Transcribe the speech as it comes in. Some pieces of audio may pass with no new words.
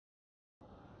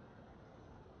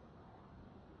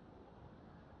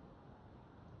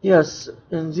Yes,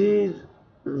 indeed,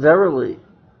 verily,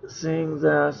 seeing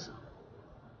that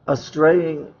a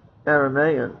straying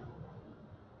Aramaean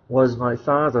was my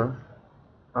father,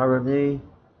 Avraham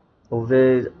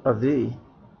I,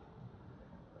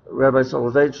 Rabbi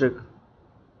Soloveitchik,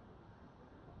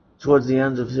 towards the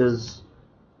end of his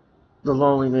The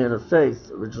Lonely Man of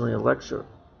Faith, originally a lecture,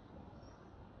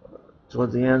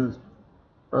 toward the end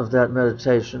of that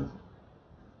meditation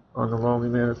on the Lonely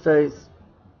Man of Faith,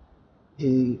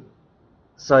 he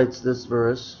cites this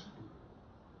verse,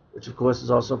 which of course is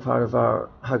also part of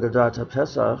our Haggadah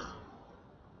HaPesach,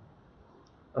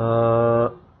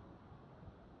 Arami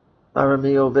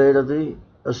Oved Avi,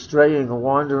 a straying, a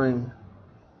wandering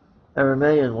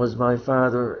Aramaean was my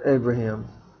father Abraham.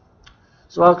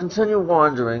 So I'll continue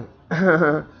wandering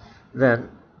then.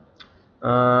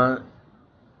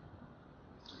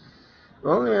 Lonely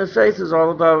Man of Faith is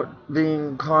all about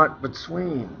being caught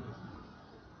between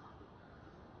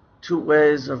two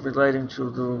ways of relating to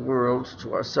the world,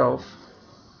 to ourself,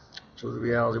 to the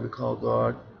reality we call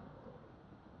God.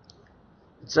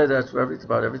 I'd say that's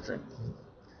about everything.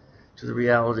 To the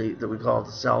reality that we call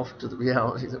the self, to the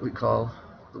reality that we call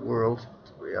the world,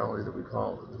 to the reality that we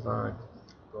call the divine,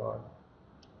 God.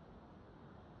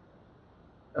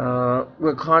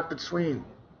 We're caught between.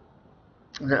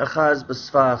 Ne'achaz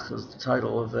B'Sfach is the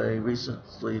title of a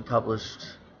recently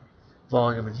published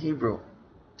volume in Hebrew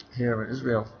here in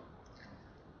Israel.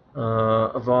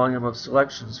 A volume of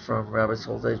selections from Rabbi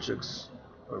Soloveitchik's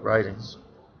writings.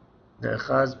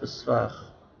 Ne'achaz B'Sfach,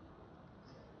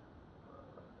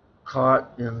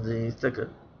 caught in the thicket,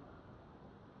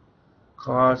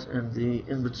 caught in the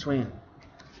in-between.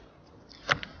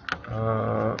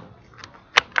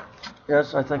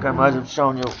 Yes, I think I might have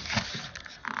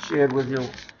shared with you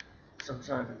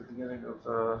sometime at the beginning of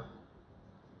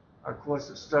our course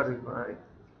of study. You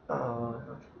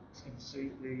can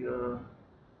see the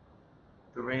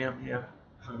ram here.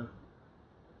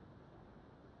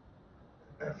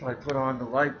 If I put on the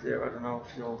light there, I don't know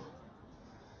if you'll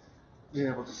be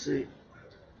able to see.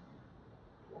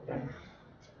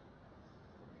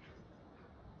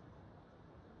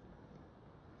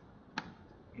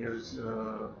 Here's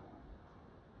the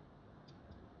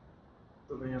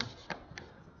ram.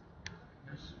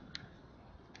 Yes.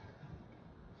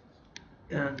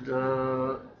 And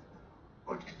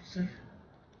what can you see?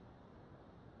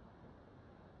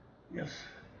 Yes.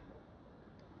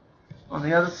 On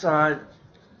the other side,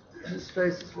 his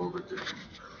face is a little bit different.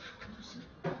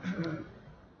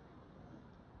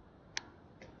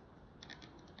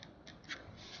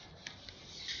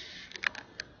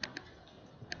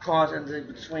 Caught in the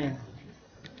between.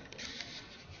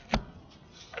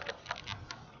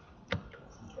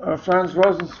 Franz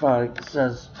Rosenzweig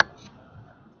says,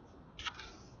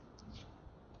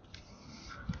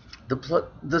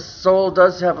 the soul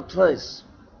does have a place,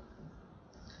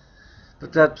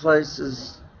 but that place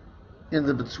is in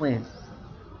the between.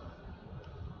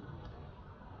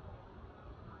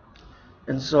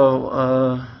 And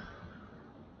so,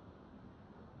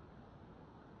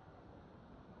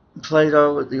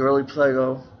 Plato, the early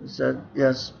Plato, he said,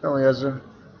 yes, Eliezer,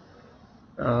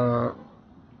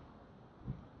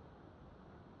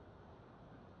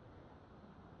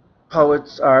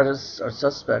 poets, artists are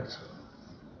suspect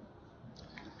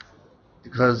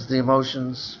because the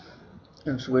emotions,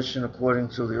 intuition, according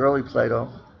to the early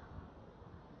Plato,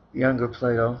 the younger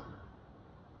Plato,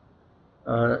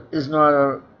 is not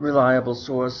a reliable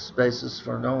source basis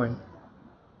for knowing,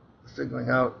 figuring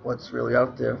out what's really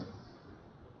out there.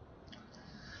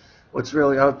 What's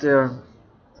really out there,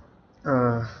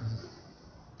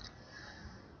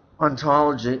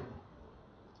 ontology.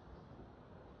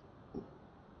 Of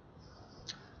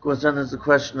course, then there's the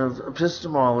question of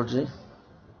epistemology.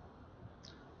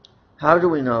 How do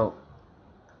we know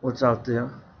what's out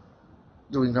there?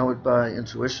 Do we know it by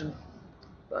intuition,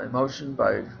 by emotion,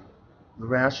 by the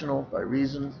rational, by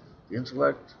reason, the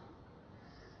intellect?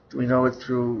 Do we know it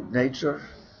through nature?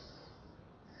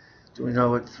 Do we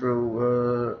know it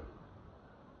through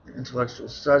intellectual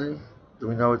study? Do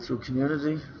we know it through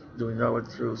community? Do we know it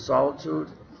through solitude?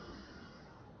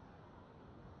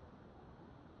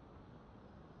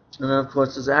 And then, of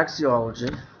course, there's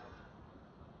axiology.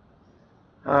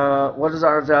 What is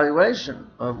our evaluation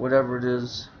of whatever it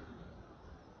is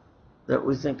that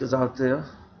we think is out there?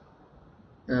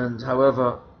 And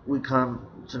however we come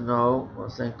to know or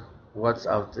think what's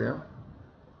out there,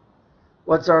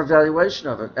 what's our evaluation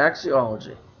of it?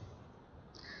 Axiology.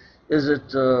 Is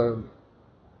it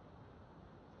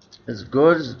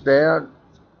good? Is it bad?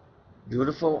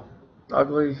 Beautiful?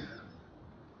 Ugly?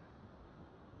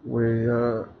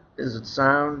 Is it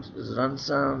sound? Is it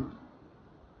unsound?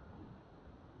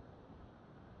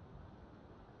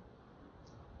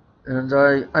 And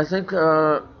I think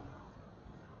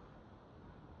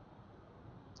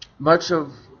much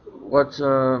of what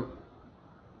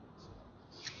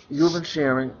you've been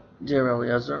sharing, dear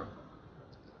Eliezer,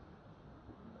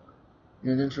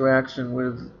 in interaction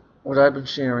with what I've been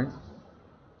sharing,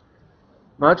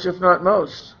 much if not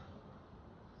most,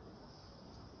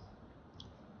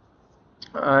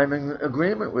 I'm in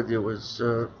agreement with you as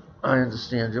I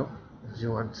understand you, as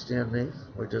you understand me.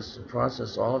 We're just in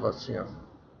process, all of us here.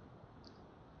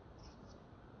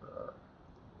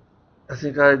 I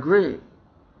think I agree.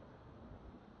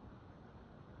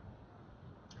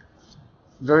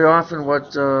 Very often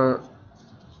what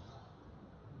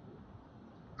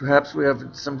perhaps we have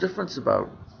some difference about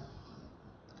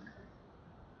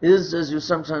is, as you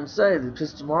sometimes say, the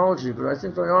epistemology, but I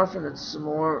think very often it's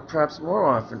more, perhaps more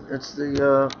often, it's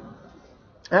the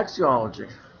axiology.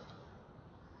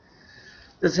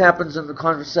 This happens in the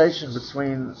conversation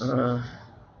between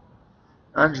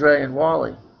Andre and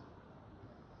Wally.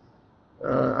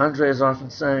 Andre is often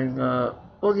saying,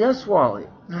 well, yes, Wally,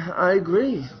 I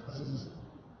agree.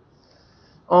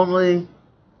 Only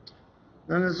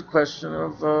then there's a question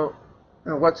of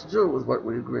what to do with what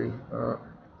we agree.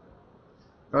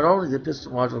 Not only the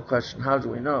epistemological question, how do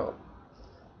we know?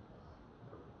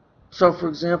 So, for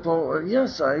example,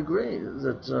 yes, I agree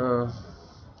that the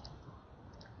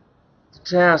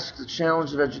task, the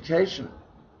challenge of education,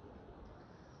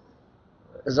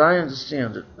 as I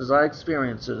understand it, as I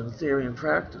experience it in theory and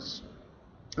practice,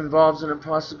 involves an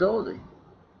impossibility.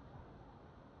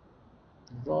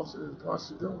 Involves an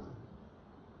impossibility.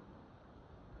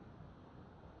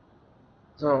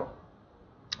 So,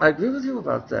 I agree with you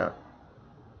about that,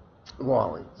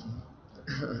 Wally.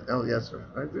 Eliezer,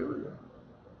 I agree with you.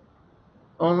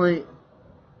 Only,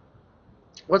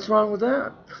 what's wrong with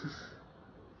that?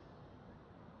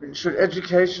 I mean, should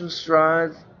education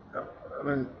strive? I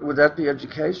mean, would that be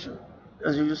education?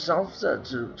 As you yourself said,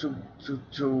 to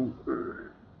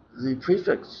the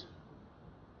prefix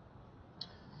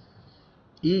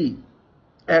E,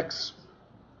 X,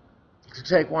 to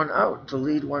take one out, to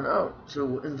lead one out,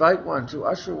 to invite one, to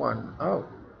usher one out.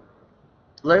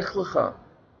 Lech lecha,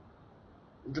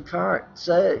 depart,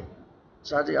 say,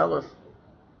 Tzadi Aleph.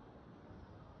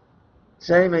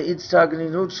 Say me'itz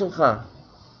tagninu shulcha.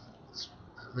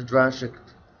 Midrashic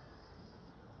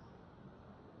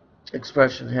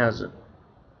expression has it.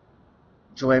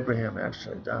 To Abraham,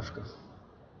 actually, Dafka.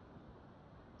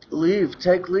 Leave,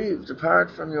 take leave, depart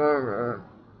from your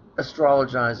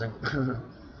astrologizing,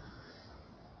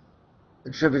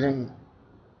 attributing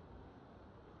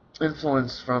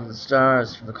influence from the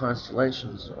stars, from the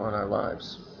constellations on our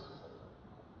lives.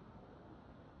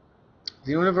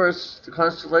 The universe, the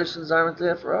constellations aren't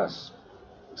there for us.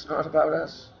 It's not about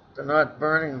us. They're not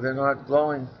burning, they're not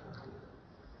glowing,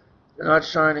 they're not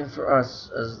shining for us,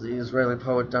 as the Israeli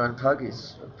poet Don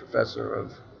Puggies, a professor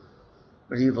of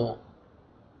medieval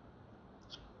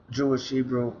Jewish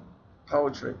Hebrew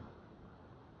poetry,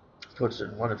 puts it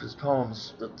in one of his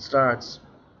poems that starts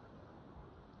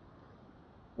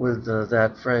with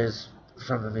that phrase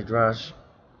from the Midrashic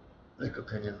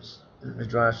opinions, the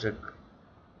Midrashic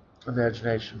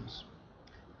imaginations.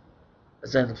 I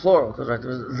say in the plural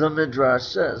because the Midrash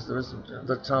says, there isn't,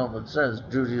 the Talmud says,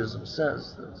 Judaism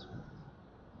says.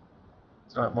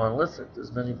 It's not monolithic,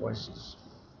 there's many voices.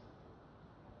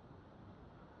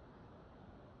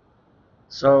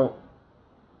 So,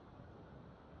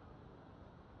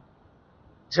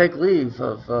 take leave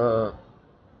of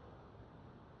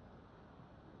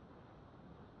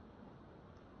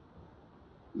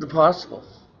the possible.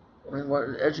 I mean,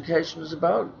 what education is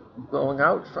about, going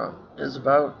out from, is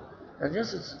about, and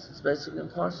yes, it's basically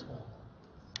impossible.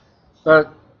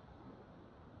 But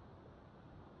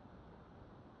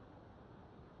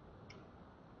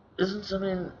isn't, I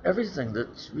mean, everything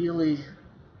that's really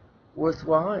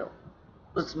worthwhile,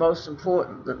 that's most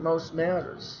important, that most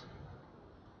matters,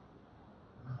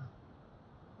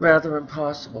 rather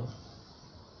impossible?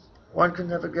 One can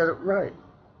never get it right.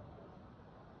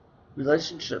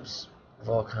 Relationships of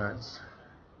all kinds,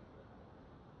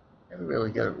 never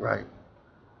really get it right.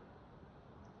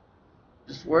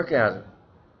 Just work at it.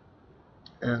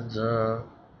 And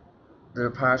there are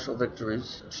partial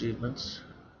victories, achievements.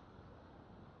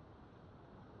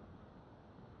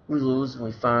 We lose and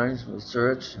we find and we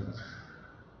search, and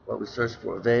what we search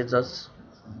for evades us.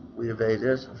 We evade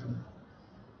it.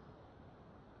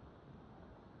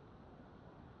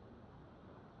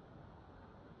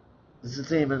 This is a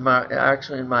theme in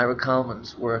Myra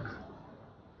Kalman's work.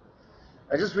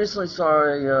 I just recently saw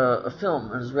a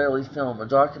film, an Israeli film, a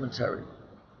documentary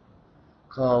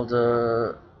called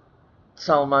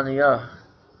Salmaniya,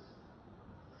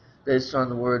 based on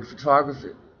the word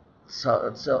photography.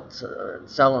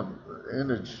 Tselem,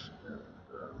 image,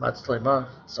 Matzlema,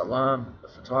 Salam, a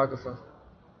photographer.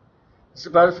 It's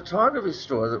about a photography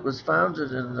store that was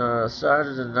started in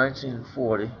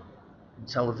 1940 in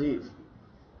Tel Aviv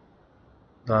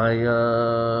by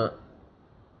a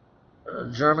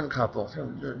German couple.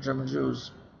 German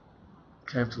Jews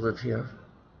came to live here,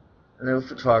 and they were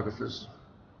photographers.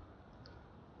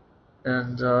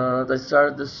 And they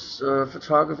started this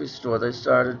photography store. They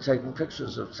started taking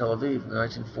pictures of Tel Aviv in the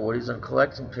 1940s and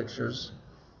collecting pictures,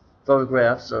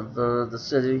 photographs of the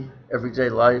city, everyday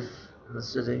life in the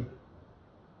city,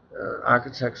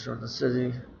 architecture in the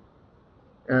city,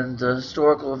 and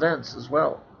historical events as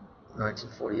well.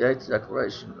 1948, the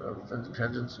Declaration of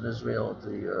Independence in Israel,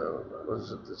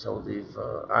 the Tel Aviv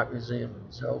Art Museum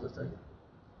was held, I think.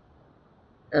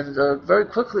 And very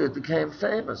quickly it became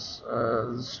famous,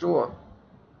 the store.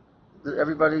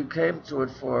 Everybody came to it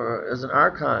as an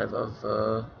archive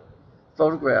of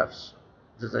photographs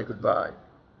that they could buy.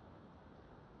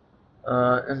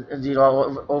 And indeed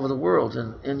all over the world,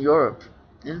 in Europe,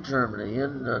 in Germany,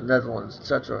 in Netherlands,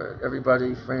 etc.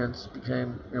 Everybody, France,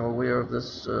 became aware of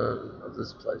this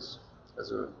place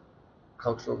as a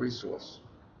cultural resource.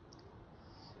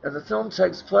 And the film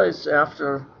takes place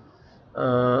after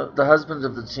the husband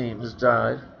of the team has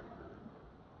died,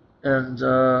 and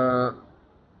the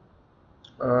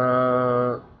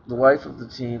wife of the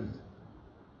team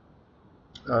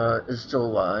is still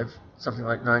alive, something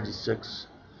like 96.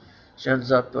 She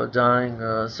ends up dying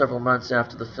several months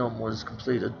after the film was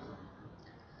completed.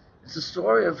 It's a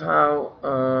story of how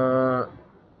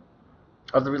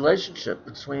of the relationship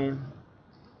between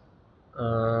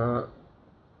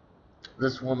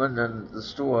this woman and the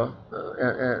store,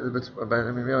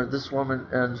 this woman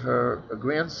and her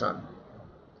grandson,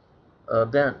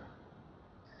 Ben.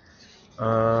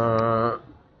 How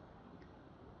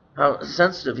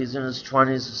sensitive, he's in his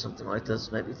 20s or something like this,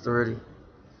 maybe 30.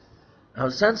 How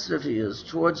sensitive he is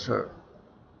towards her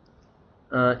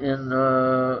in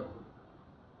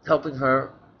helping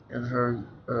her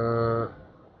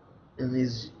in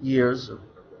these years of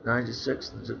 96,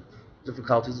 the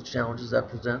difficulties and challenges that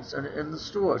presents, and in the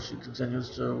store. She continues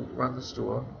to run the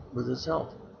store with his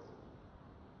help.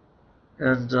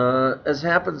 And as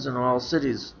happens in all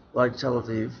cities like Tel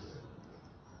Aviv,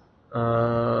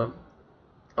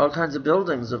 all kinds of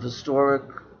buildings of historic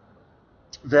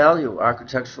value,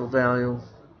 architectural value,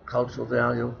 cultural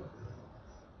value,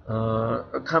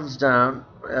 comes down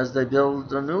as they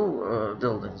build new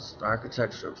buildings,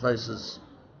 architecture, places.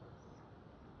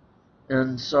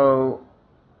 And so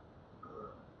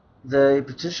they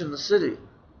petitioned the city,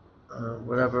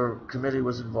 whatever committee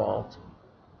was involved,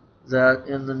 that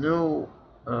in the new,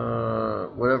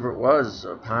 whatever it was,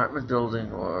 apartment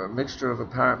building or a mixture of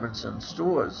apartments and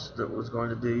stores that was going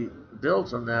to be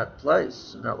built on that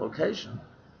place, in that location,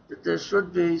 that there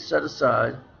should be set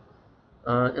aside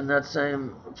in that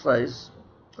same place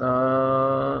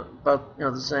about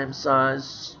the same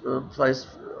size place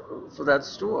for that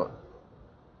store,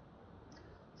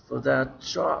 for that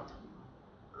shop,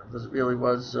 because it really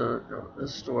was a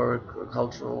historic,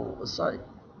 cultural site.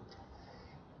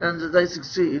 And they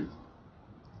succeed.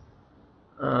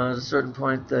 At a certain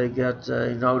point, they get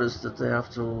a notice that they have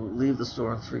to leave the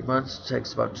store in 3 months. It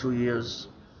takes about 2 years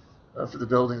for the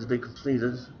building to be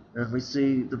completed. And we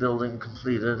see the building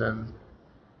completed, and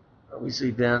we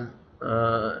see Ben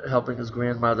helping his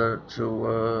grandmother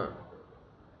to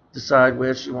decide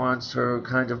where she wants her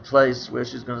kind of place, where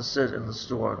she's going to sit in the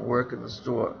store and work in the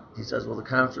store. He says, well, the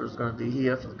counter is going to be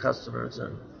here for the customers,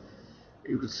 and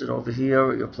you could sit over here,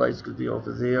 or your place could be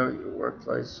over there, your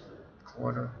workplace,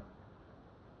 corner.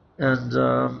 And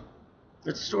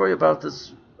it's a story about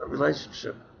this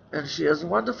relationship. And she has a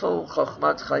wonderful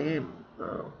chokhmat chayim,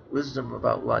 wisdom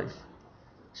about life.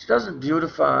 She doesn't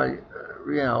beautify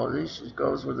reality. She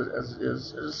goes with it as it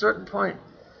is. At a certain point,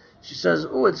 she says,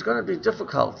 oh, it's going to be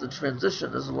difficult, the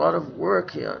transition. There's a lot of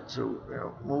work here to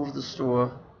move the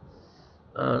store,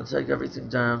 take everything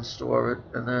down, store it,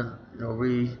 and then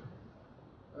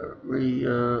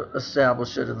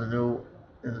re-establish it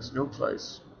in its new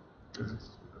place, in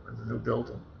the new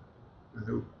building, the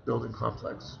new building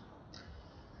complex.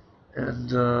 And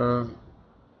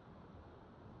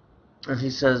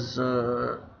he says,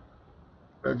 do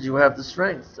you have the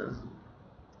strength? And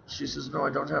she says, no, I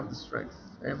don't have the strength.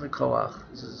 Ein li koach.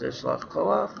 He says, yesh lach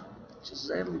koach? She says,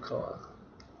 ein li koach.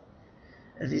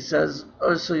 And he says,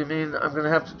 oh, so you mean I'm going to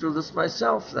have to do this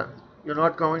myself then? You're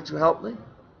not going to help me?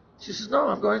 She says, no,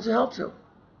 I'm going to help you.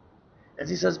 And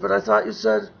he says, but I thought you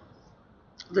said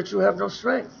that you have no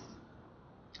strength.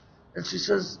 And she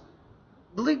says,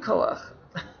 bli koach.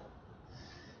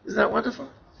 Isn't that wonderful?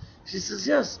 She says,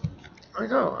 yes, I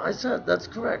know. I said, that's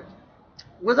correct.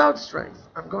 Without strength,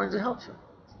 I'm going to help you.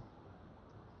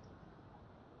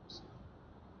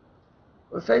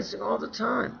 We're facing all the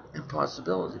time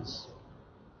impossibilities.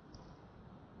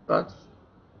 But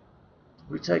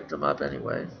we take them up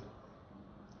anyway.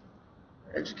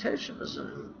 Education is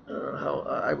how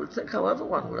I would think how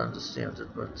everyone would understand it,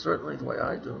 but certainly the way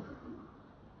I do.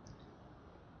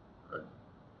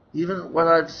 Even what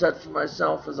I've set for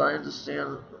myself as I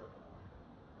understand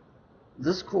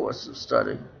this course of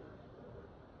study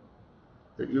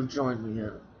that you've joined me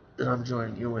in, that I'm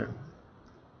joining you in.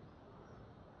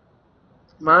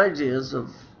 My ideas of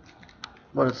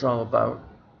what it's all about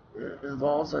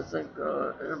involves, I think,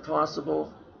 an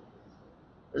impossible,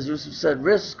 as you said,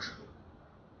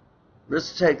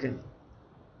 risk-taking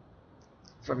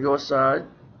from your side,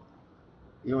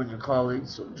 you and your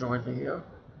colleagues who joined me here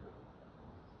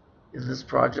in this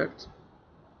project,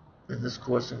 in this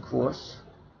course and course,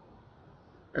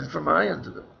 and from my end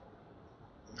of it.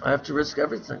 I have to risk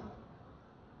everything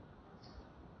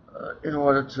in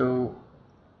order to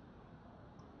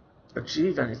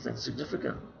achieve anything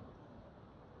significant,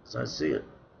 as I see it.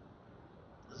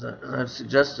 And I've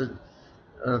suggested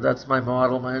that's my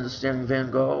model, my understanding.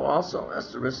 Van Gogh also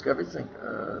has to risk everything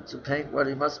to paint what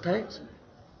he must paint.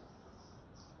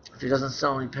 If he doesn't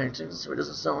sell any paintings, he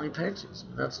doesn't sell any paintings.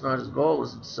 And that's not his goal,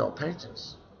 isn't to sell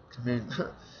paintings. I mean,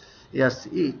 he has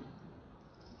to eat.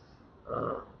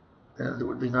 And it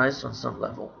would be nice on some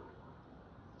level.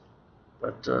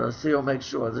 But Theo makes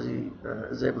sure that he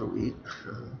is able to eat,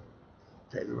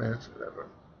 pay the rent, whatever,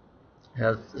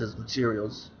 has his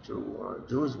materials to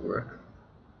do his work.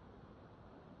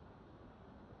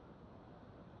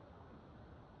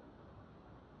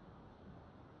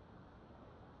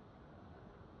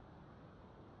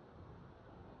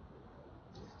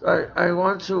 I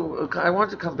want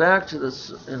to come back to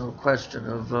this question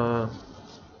of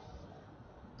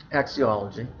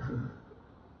axiology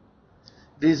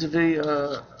vis-a-vis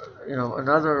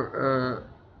another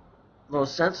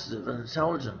most sensitive and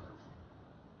intelligent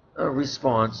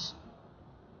response,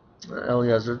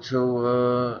 Eliezer,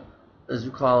 to as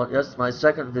you call it, yes, my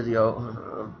second video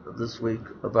of this week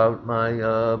about my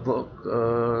book,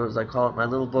 as I call it, my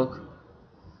little book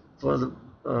for the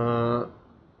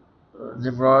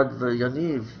Nimrod and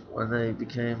Yaniv when they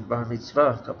became Bar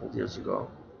Mitzvah a couple of years ago.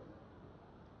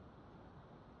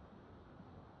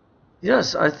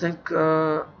 Yes, I think,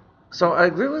 so I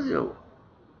agree with you.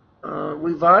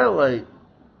 We violate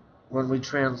when we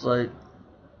translate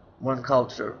one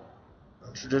culture,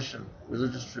 tradition,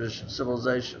 religious tradition,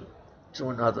 civilization to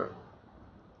another,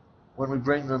 when we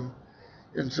bring them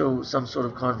into some sort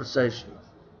of conversation.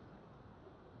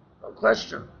 No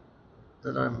question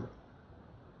that I'm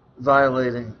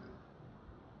violating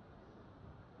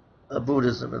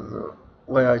Buddhism in the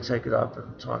way I take it up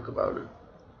and talk about it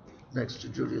next to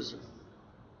Judaism.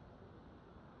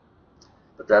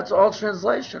 But that's all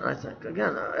translation, I think.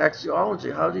 Again,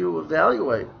 axiology, how do you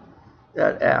evaluate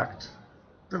that act?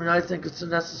 I mean, I think it's a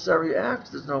necessary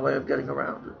act. There's no way of getting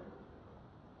around it.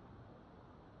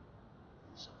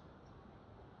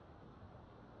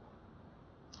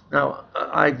 Now,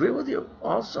 I agree with you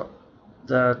also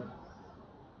that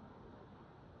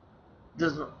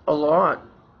there's a lot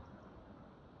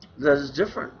that is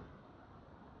different.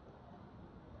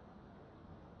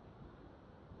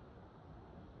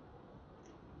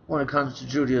 When it comes to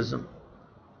Judaism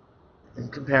in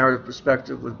comparative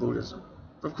perspective with Buddhism.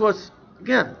 Of course,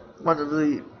 again, one of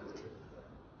the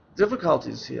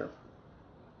difficulties here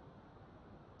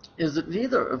is that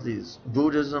neither of these,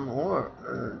 Buddhism or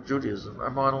Judaism, are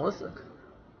monolithic.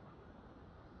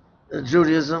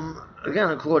 Judaism,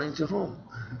 again, according to whom?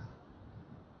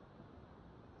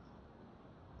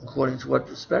 According to what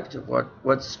perspective?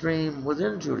 What stream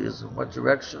within Judaism? What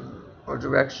direction or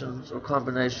directions or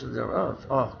combination thereof?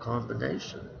 Oh,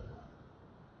 combination.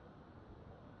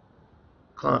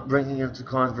 Bringing into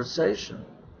conversation.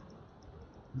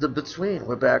 The between.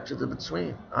 We're back to the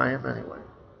between. I am anyway.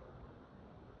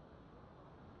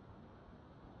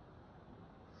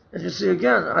 And you see,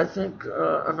 again, I think,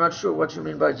 I'm not sure what you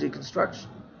mean by deconstruction.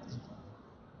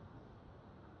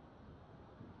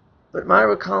 But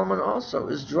Myra Kalman also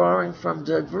is drawing from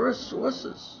diverse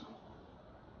sources.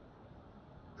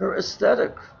 Her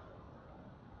aesthetic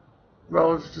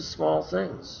relative to small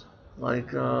things,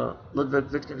 like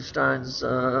Ludwig Wittgenstein's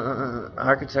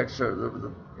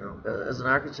architecture, as an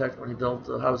architect when he built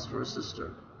the house for his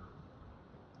sister.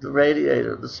 The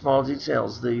radiator, the small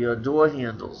details, the door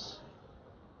handles,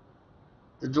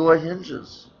 the door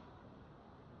hinges,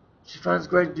 She finds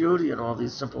great beauty in all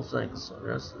these simple things. So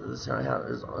this is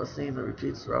a theme that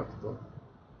repeats throughout the book.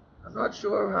 I'm not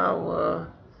sure how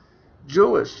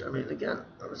Jewish, I mean, again,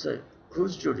 I would say,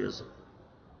 who's Judaism?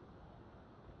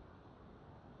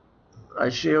 I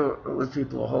share with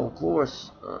people a whole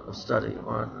course of study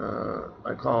on,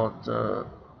 I call it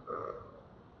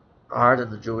art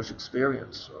and the Jewish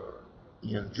experience, or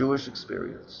in Jewish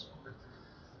experience.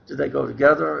 Do they go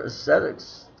together?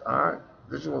 Aesthetics, art,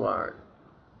 visual art,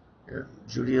 and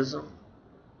Judaism,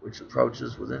 which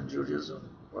approaches within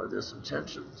Judaism, or there's some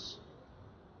tensions.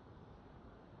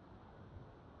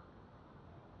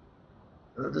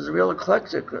 There's a real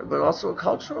eclectic, but also a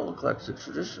cultural eclectic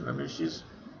tradition. I mean, she's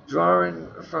drawing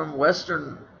from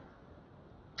Western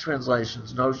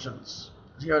translations, notions.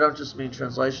 Here I don't just mean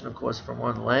translation, of course, from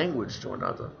one language to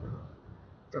another,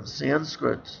 from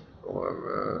Sanskrit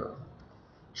or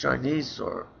Chinese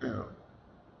or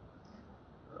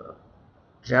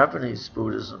Japanese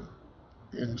Buddhism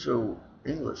into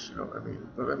English. I mean,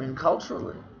 but I mean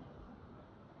culturally,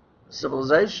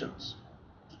 civilizations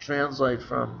to translate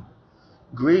from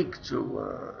Greek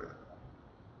to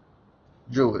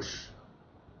Jewish,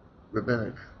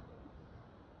 rabbinic.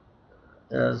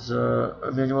 As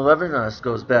Emmanuel Levinas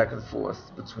goes back and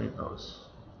forth between those,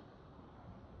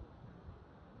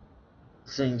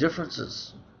 seeing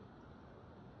differences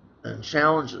and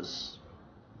challenges,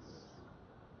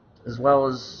 as well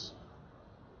as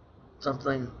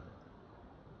something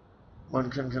one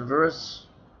can converse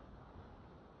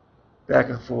back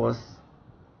and forth,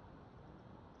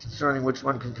 concerning which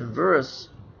one can converse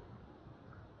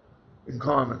in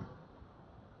common.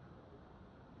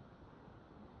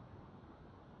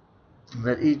 And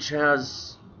that each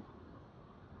has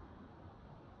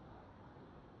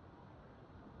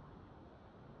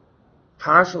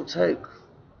partial take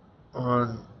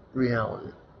on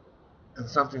reality and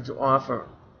something to offer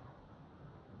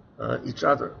each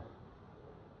other.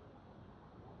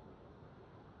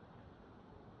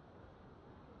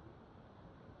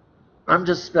 I'm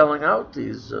just spelling out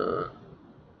these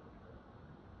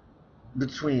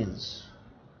betweens,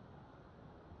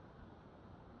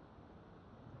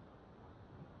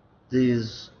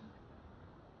 the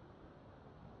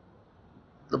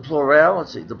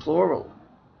plurality, the plural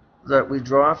that we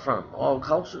draw from all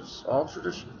cultures, all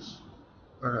traditions,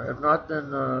 have not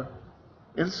been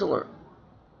insular.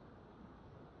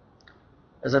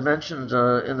 As I mentioned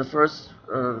in the first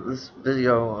this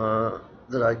video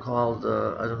that I called,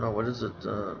 I don't know, what is it,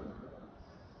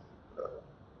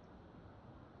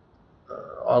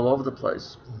 all over the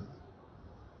place.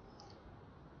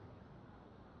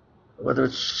 Whether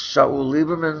it's Shaul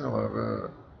Lieberman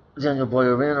or Daniel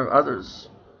Boyarin or others,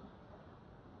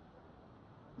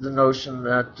 the notion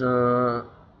that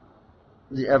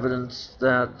the evidence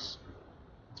that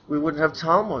we wouldn't have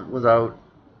Talmud without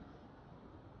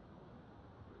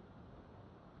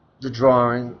the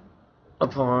drawing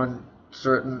upon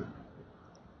certain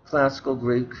classical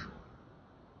Greek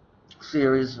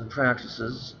theories and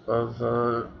practices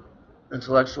of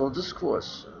intellectual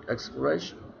discourse,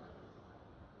 exploration,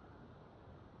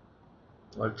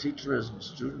 like teacherism,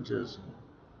 studentism.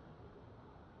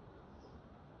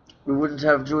 We wouldn't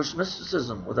have Jewish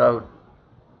mysticism without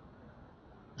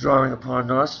drawing upon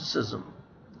Gnosticism,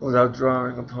 without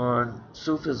drawing upon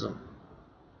Sufism,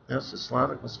 yes,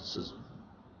 Islamic mysticism,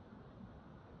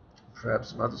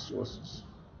 perhaps some other sources.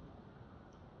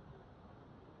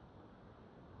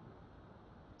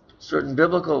 Certain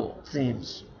biblical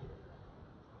themes,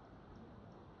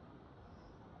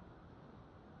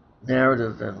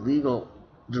 narrative and legal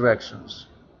directions,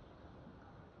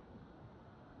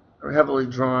 are heavily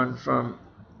drawn from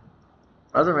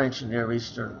other ancient Near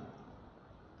Eastern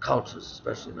cultures,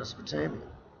 especially Mesopotamia.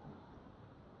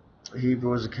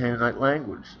 Hebrew is a Canaanite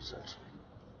language, essentially.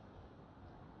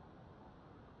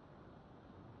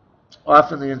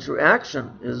 Often the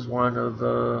interaction is one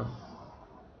of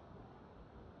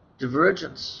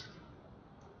divergence,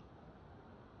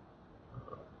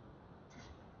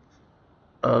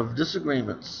 of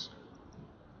disagreements,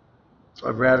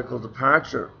 of radical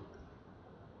departure,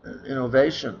 and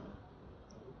innovation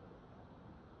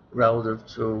relative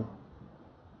to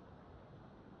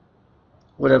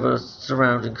whatever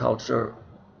surrounding culture,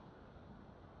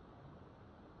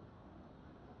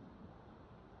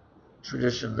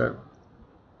 tradition, that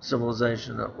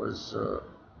civilization that was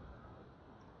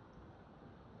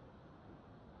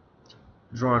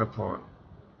drawn upon.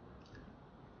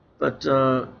 But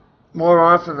more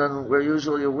often than we're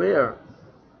usually aware,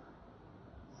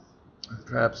 and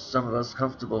perhaps some of us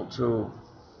comfortable to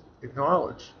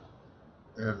acknowledge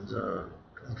and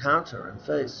encounter and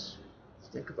face,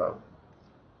 think about,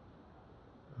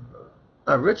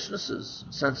 our richnesses,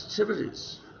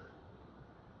 sensitivities,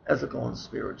 ethical and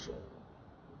spiritual,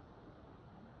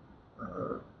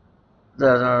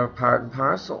 that are part and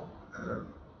parcel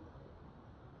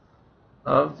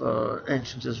of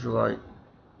ancient Israelite,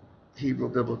 Hebrew,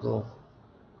 biblical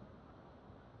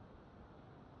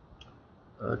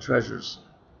treasures.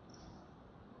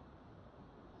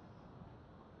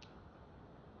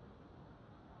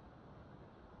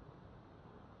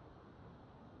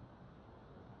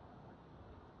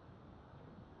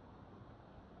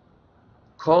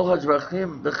 Kol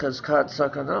hadrachim b'chezkat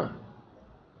sakana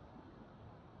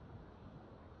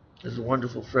is a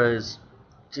wonderful phrase,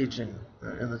 teaching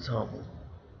in the Talmud.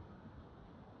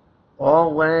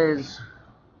 All ways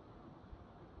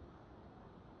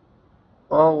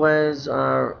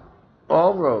are,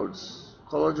 all roads,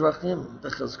 kol hadrachim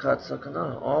b'chezkat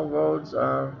sakana, all roads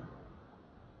are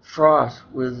fraught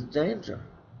with danger.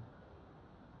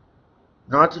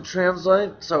 Not to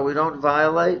translate, so we don't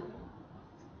violate.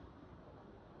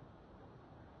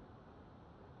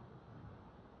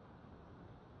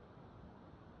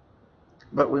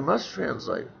 But we must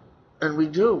translate. And we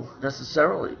do,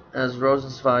 necessarily, as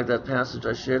Rosenzweig, that passage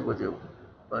I shared with you,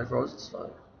 by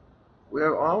Rosenzweig. We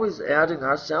are always adding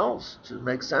ourselves to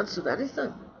make sense of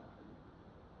anything.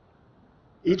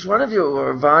 Each one of you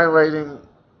are violating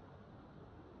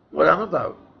what I'm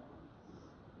about.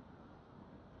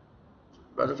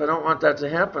 But if I don't want that to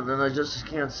happen, then I just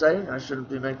can't say. I shouldn't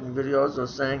be making videos or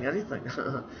saying anything.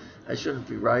 I shouldn't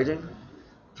be writing,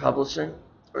 publishing,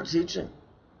 or teaching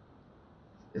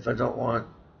if I don't want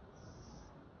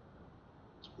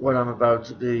what I'm about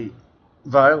to be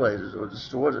violated or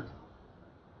distorted.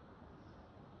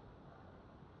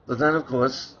 But then, of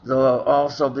course, there'll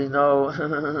also be no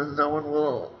one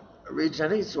will reach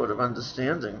any sort of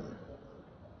understanding.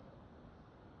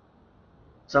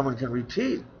 Someone can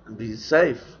repeat and be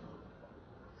safe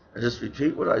and just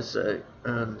repeat what I say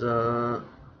and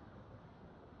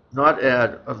not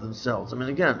add of themselves. I mean,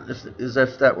 again, as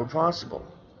if that were possible.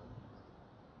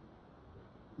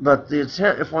 But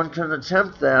if one can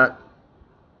attempt that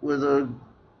with a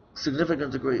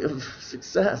significant degree of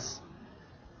success,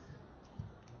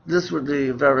 this would be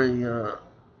a very,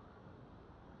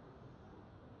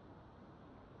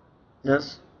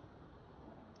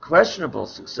 questionable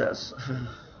success.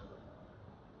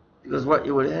 Because what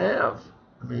you would have,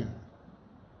 I mean,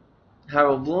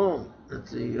 Harold Bloom at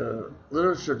the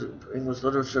English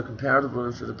Literature, Comparative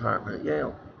Literature Department at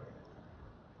Yale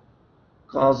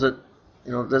calls it,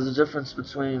 there's a difference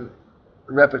between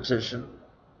repetition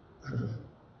and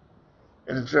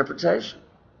interpretation.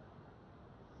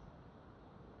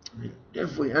 I mean,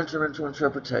 if we enter into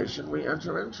interpretation, we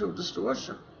enter into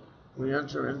distortion. We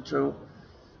enter into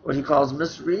what he calls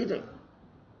misreading.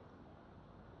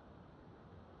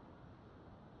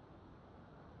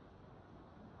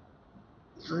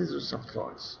 So these are some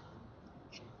thoughts.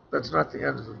 That's not the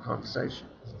end of the conversation.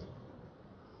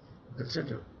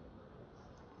 Continue.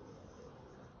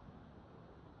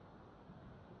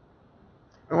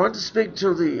 I want to speak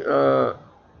to the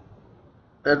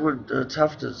Edward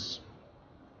Tufte's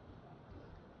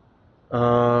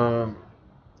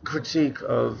critique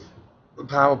of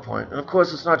PowerPoint. And of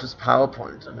course, it's not just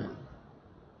PowerPoint. I mean,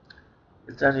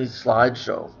 it's any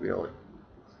slideshow, really,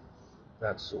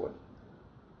 that sort.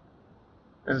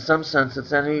 In some sense,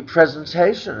 it's any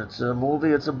presentation. It's a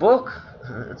movie, it's a book,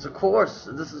 it's a course.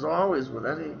 This is always with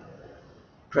any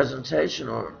presentation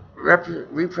or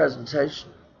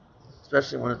representation,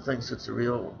 especially when it thinks it's a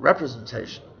real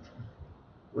representation,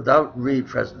 without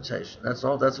representation. That's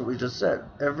all. That's what we just said.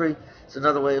 It's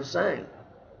another way of saying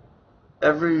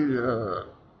every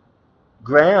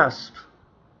grasp,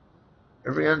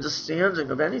 every understanding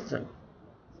of anything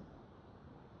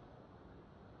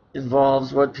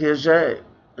involves what Jean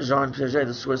Piaget,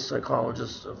 the Swiss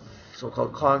psychologist of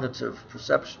so-called cognitive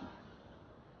perception,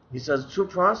 he says two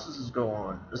processes go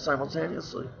on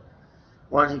simultaneously.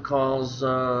 One he calls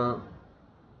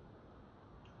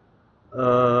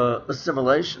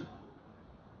assimilation.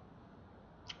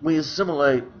 We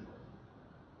assimilate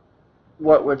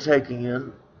what we're taking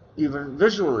in, even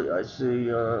visually. I see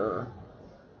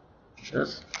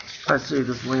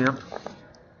this lamp.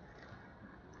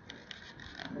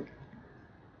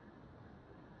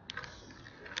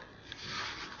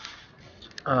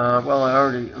 Well, I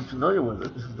already am familiar with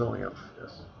it, the lamp,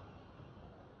 yes.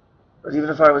 But even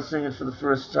if I was seeing it for the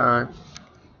first time,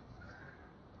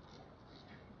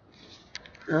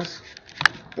 yes,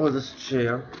 or this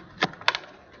chair. I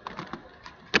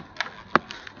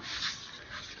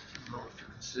don't know if you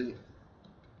can see.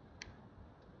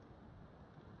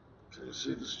 Can you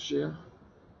see this chair?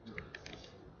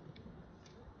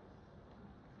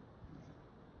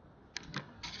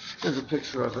 There's a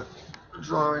picture of it, a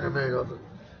drawing I made of it.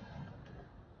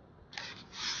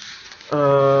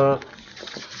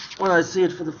 When I see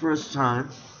it for the first time,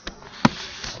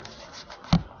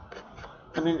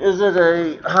 I mean, is it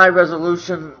a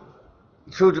high-resolution,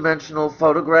 two-dimensional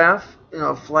photograph,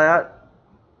 flat,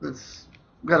 that's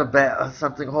got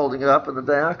something holding it up in the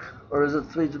back, or is it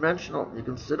three-dimensional? You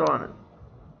can sit on it.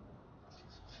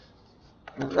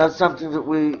 And that's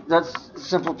something that's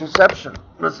simple perception.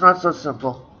 But it's not so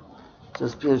simple,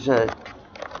 says Piaget.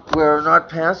 We're not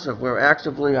passive.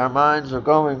 Our minds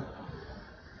are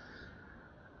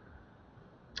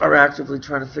actively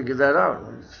trying to figure that out.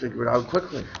 And figure it out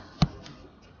quickly.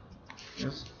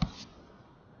 Yes.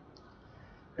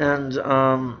 And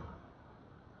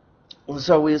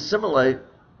so we assimilate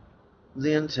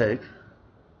the intake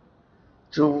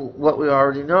to what we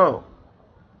already know.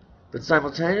 But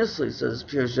simultaneously, says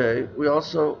Piaget, we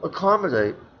also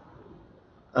accommodate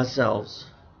ourselves.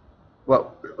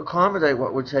 Accommodate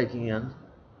what we're taking in.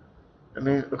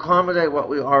 Accommodate what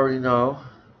we already know.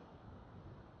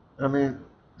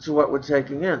 To what we're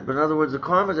taking in. But in other words,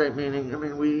 accommodate meaning,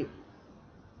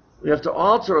 we have to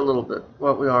alter a little bit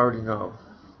what we already know.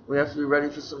 We have to be ready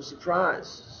for some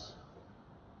surprise.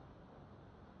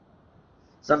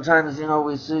 Sometimes,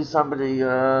 we see somebody,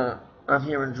 I'm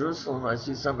here in Jerusalem, I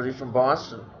see somebody from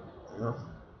Boston, from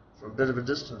a bit of a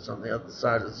distance on the other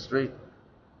side of the street.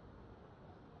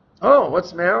 Oh,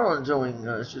 what's Marilyn doing?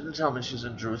 She didn't tell me she's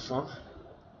in Jerusalem.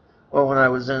 Or when I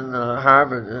was in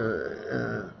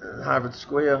Harvard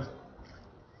Square,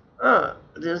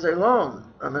 there's Elon.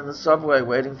 I'm in the subway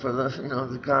waiting for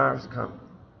the car to come.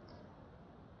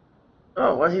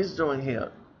 Oh, what he's doing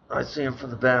here? I see him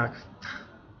from the back.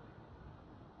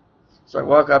 So I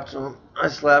walk up to him, I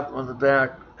slap him on the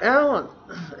back. Elon,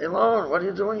 what are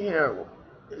you doing here?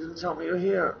 You didn't tell me you're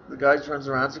here. The guy turns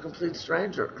around, it's a complete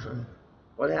stranger.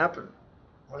 What happened?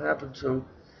 What happened to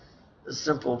the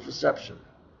simple perception?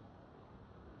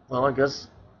 Well, I guess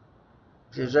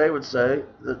Piaget would say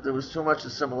that there was too much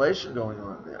assimilation going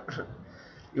on there.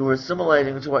 You were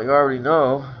assimilating to what you already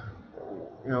know,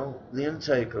 the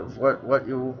intake of what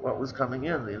was coming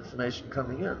in, the information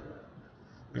coming in.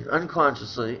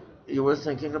 Unconsciously, you were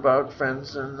thinking about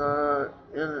friends in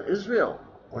Israel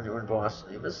when you were in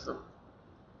Boston. You missed them.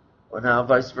 Or now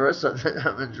vice versa,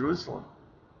 I'm in Jerusalem.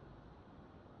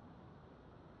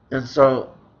 And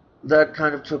so that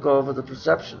kind of took over the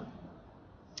perception.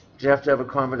 You have to have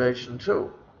accommodation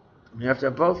too. You have to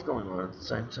have both going on at the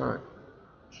same time.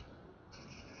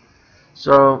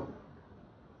 So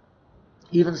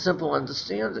even simple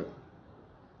understanding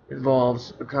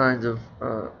involves a kind of,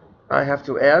 I have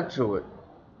to add to it.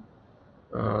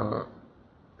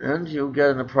 And you get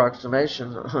an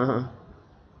approximation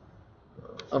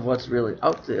of what's really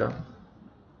out there.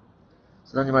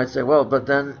 So then you might say, well, but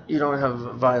then you don't have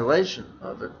a violation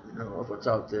of it, of what's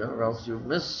out there, or else you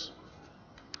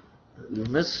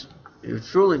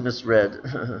truly misread,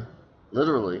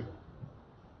 literally.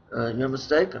 You're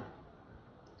mistaken.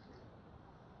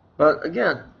 But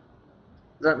again,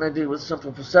 that may be with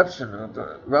simple perception,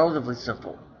 relatively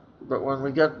simple. But when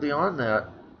we get beyond that,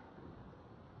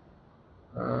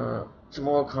 to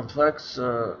more complex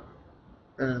and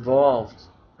involved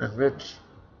and rich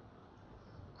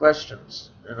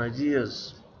questions and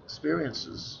ideas,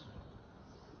 experiences,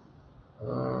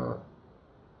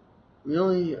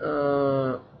 really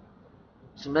to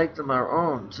make them our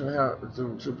own,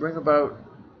 to bring about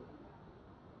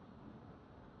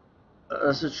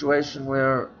a situation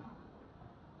where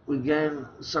we gain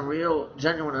some real,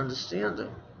 genuine understanding.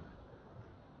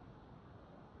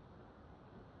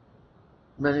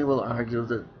 Many will argue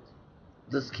that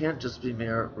this can't just be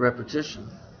mere repetition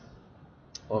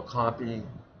or copying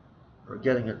or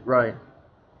getting it right,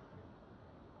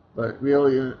 but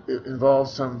really it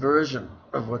involves some version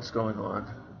of what's going on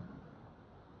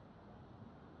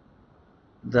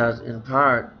that in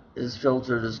part is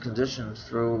filtered as conditioned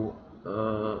through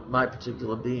my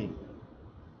particular being.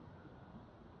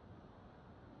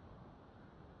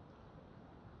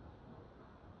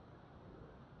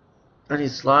 Any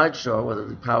slideshow, whether it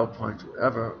be PowerPoint or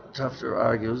whatever, Tufter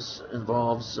argues,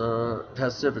 involves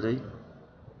passivity.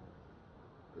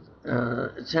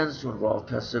 It tends to involve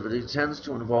passivity. It tends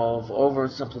to involve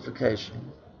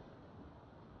oversimplification,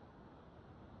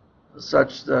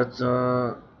 such that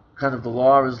kind of the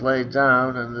law is laid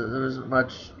down and there isn't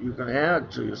much you can add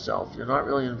to yourself. You're not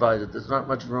really invited. There's not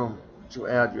much room to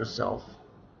add yourself.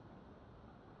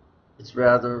 It's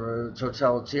rather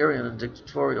totalitarian and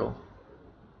dictatorial.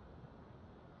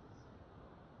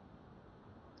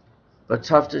 But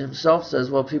Tufte himself says,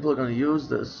 well, people are going to use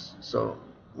this, so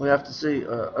we have to see,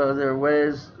 are there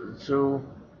ways to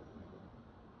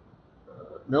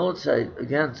militate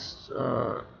against,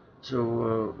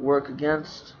 to work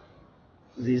against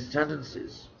these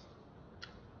tendencies.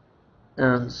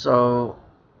 And so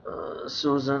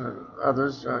Susan and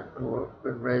others who have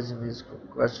been raising these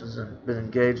questions and been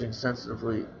engaging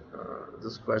sensitively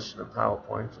this question of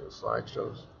PowerPoint or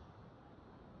slideshows.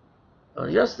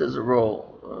 Yes, there's a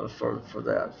role for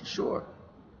that, for sure.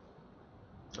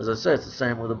 As I say, it's the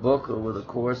same with a book or with a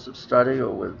course of study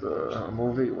or with a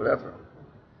movie, whatever.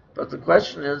 But the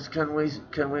question is, can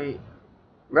we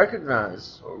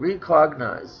recognize or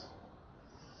recognize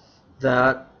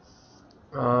that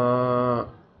there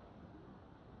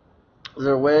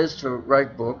are ways to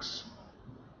write books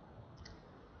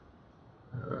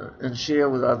and share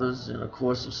with others in a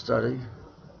course of study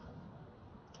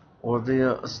or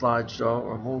via a slideshow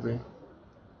or a movie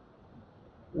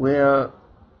where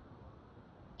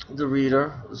the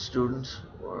reader, the student,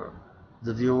 or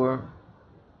the viewer,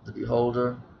 the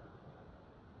beholder,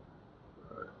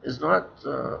 is not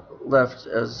left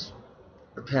as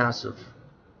a passive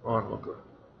onlooker.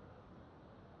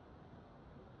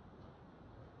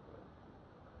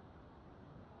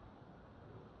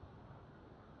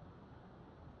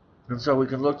 And so we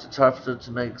can look to Tufte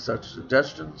to make such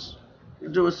suggestions. You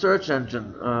can do a search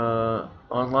engine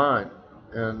online,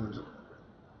 and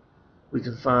we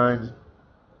can find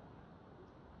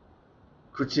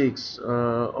critiques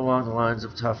along the lines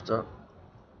of Tufte's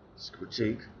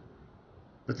critique.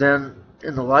 But then,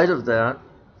 in the light of that,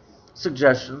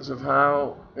 suggestions of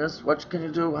how, yes, what can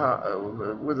you do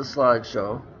with a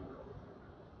slideshow,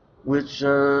 which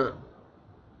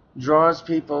draws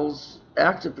people's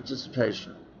active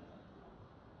participation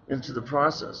into the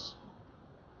process.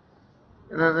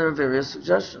 And then there are various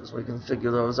suggestions. We can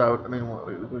figure those out. I mean,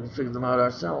 we can figure them out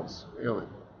ourselves, really.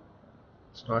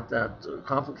 It's not that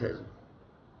complicated.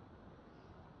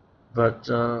 But,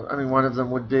 I mean, one of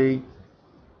them would be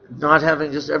not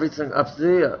having just everything up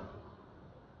there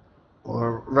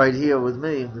or right here with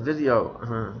me in the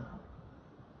video,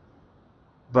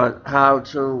 but how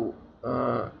to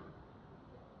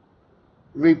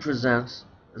represent,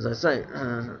 as I say,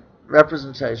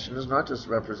 representation is not just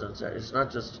representation. It's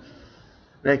not just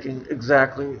making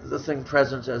exactly the thing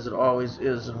present as it always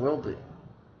is and will be,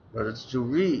 but it's to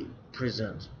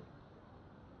represent,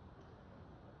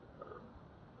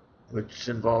 which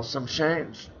involves some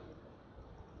change.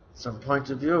 Some point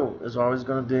of view is always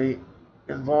going to be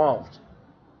involved.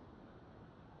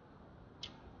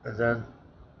 And then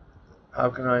how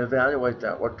can I evaluate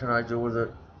that? What can I do with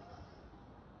it?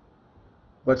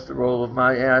 What's the role of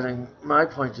my adding my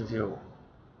point of view?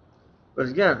 But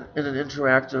again, in an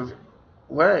interactive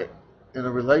way, in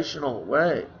a relational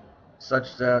way,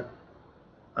 such that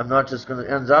I'm not just going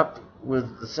to end up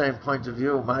with the same point of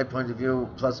view, my point of view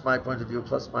plus my point of view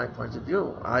plus my point of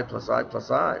view, I plus I plus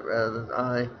I, rather than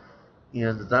I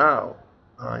and thou,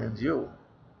 I and you.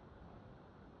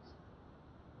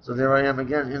 So there I am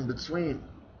again in between.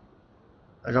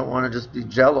 I don't want to just be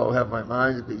jello, have my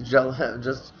mind be jello, have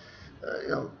just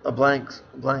a blank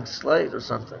slate or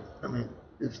something. I mean,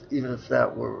 even if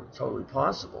that were totally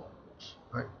possible,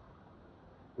 right?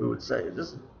 We would say it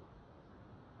isn't.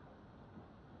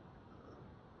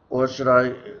 Or should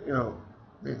I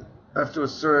have to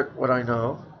assert what I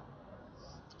know,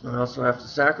 and I also have to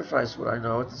sacrifice what I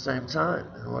know at the same time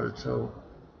in order to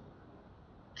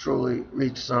truly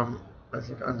reach some, I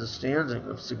think, understanding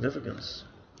of significance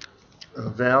and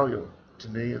of value to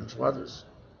me and to others.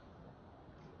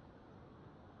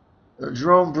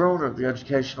 Jerome Bruner, the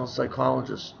educational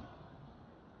psychologist,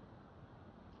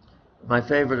 my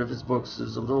favorite of his books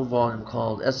is a little volume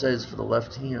called Essays for the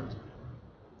Left Hand.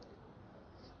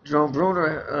 Jerome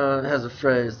Bruner has a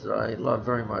phrase that I love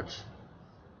very much: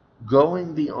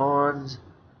 going beyond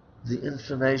the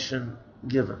information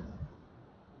given.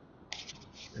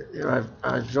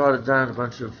 I've jotted down a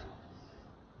bunch of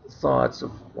thoughts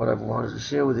of what I've wanted to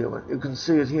share with you. You can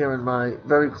see it here in my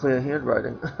very clear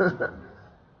handwriting.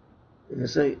 You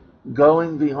say,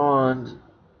 going beyond,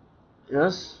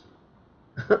 yes?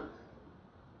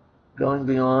 Going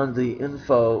beyond the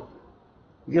info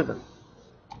given.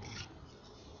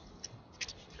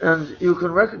 And you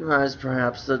can recognize,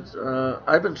 perhaps, that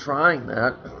I've been trying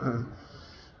that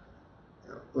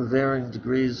with varying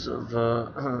degrees of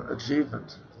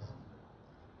achievement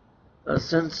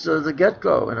since the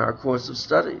get-go in our course of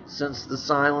study, since the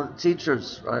silent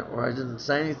teachers, right, where I didn't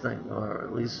say anything, or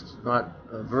at least not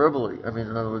verbally. I mean,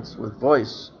 in other words, with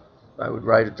voice. I would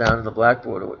write it down on the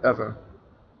blackboard or whatever.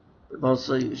 But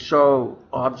mostly show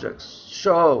objects.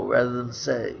 Show rather than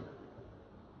say.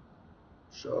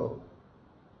 Show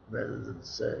rather than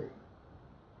say.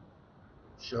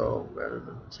 Show rather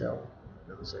than tell.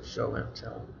 Never say show and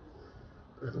tell.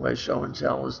 And the way show and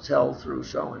tell is tell through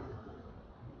showing,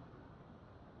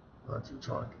 not through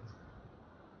talking.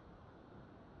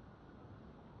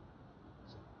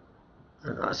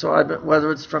 And so whether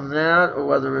it's from that or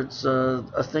whether it's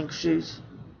a think sheet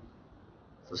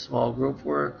for small group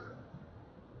work,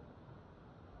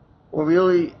 or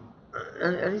really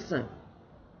anything,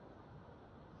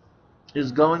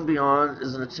 is going beyond,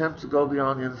 is an attempt to go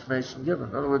beyond the information given.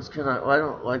 In other words, I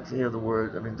don't like to hear the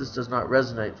word, this does not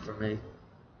resonate for me.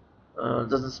 It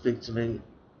doesn't speak to me.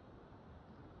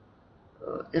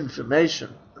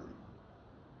 Information.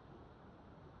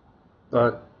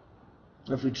 But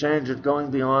if we change it,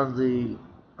 going beyond the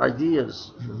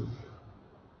ideas,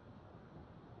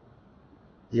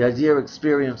 the idea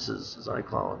experiences, as I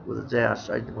call it, with a dash,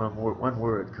 one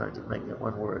word, kind of making it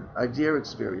one word. Idea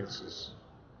experiences.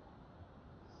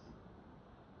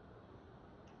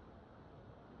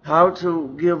 How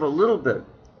to give a little bit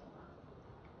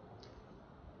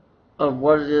of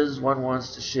what it is one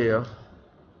wants to share,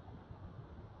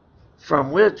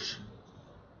 from which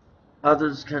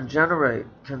others can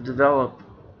develop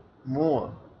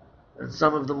more. And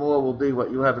some of the more will be what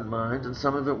you have in mind, and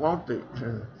some of it won't be.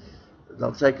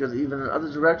 They'll take it even in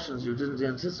other directions you didn't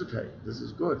anticipate. This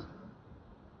is good.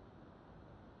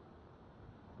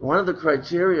 One of the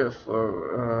criterion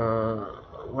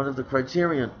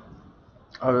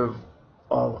out of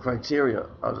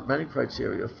many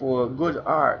criteria for good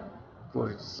art,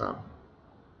 according to some,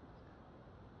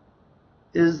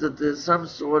 is that there's some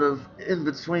sort of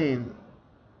in-between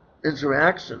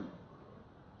interaction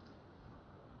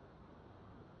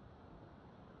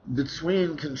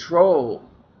between control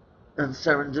and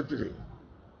serendipity.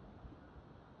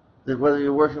 That whether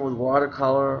you're working with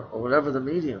watercolor or whatever the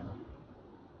medium,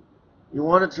 you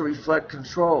want it to reflect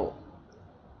control,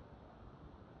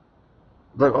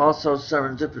 but also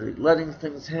serendipity, letting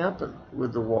things happen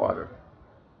with the water,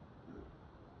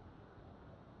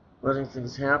 letting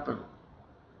things happen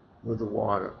with the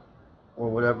water, or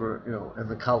whatever, and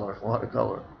the color,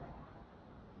 watercolor.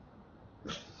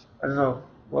 I don't know,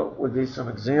 what would be some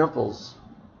examples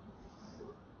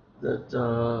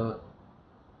that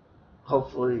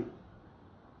hopefully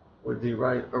would be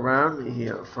right around me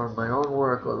here from my own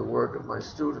work or the work of my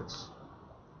students.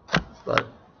 But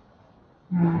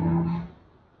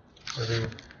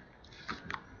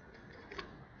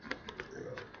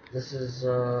this is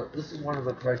one of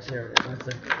the criteria, I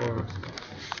think, for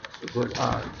good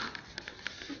art.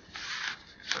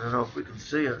 I don't know if we can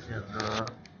see it in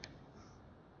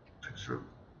picture.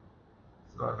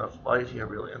 There's not enough light here,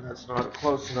 really, and that's not a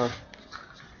close enough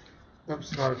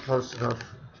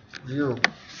view.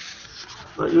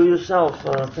 But you yourself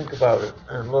think about it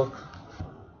and look.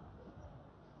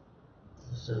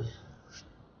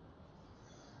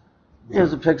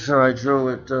 Here's a picture I drew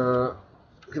at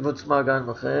Kibbutz Magan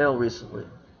Michael recently.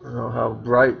 I don't know how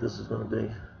bright this is going to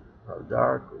be, how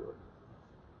dark.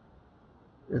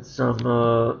 It's some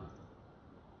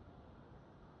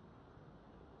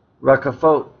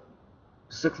rakafot,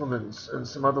 cyclamens, and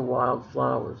some other wild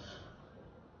flowers.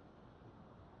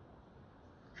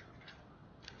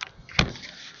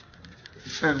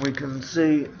 And we can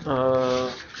see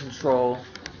control,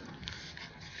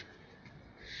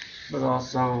 but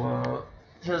also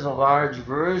here's a large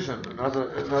version,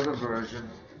 another version,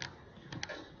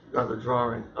 another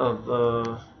drawing of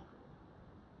the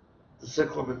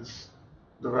cyclamens,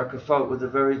 the rakafot, with a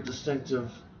very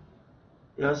distinctive,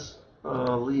 leaves.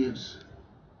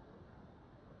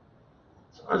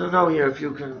 So I don't know here if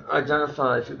you can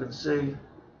identify, if you can see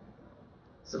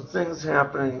some things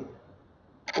happening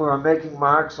where I'm making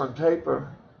marks on paper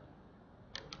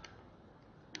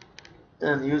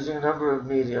and using a number of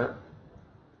media,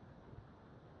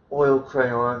 oil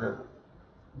crayon and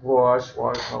gouache,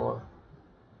 watercolor.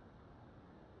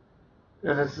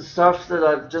 And it's the stuff that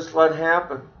I've just let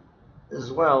happen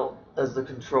as well as the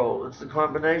control. It's the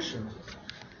combination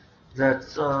that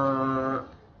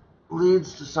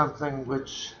leads to something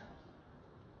which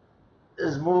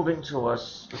is moving to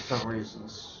us for some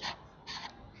reasons.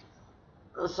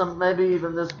 Maybe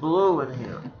even this blue in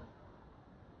here.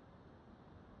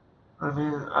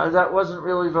 That wasn't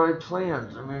really very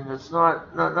planned. It's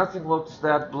nothing looks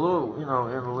that blue, in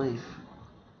a leaf,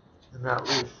 in that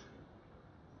leaf.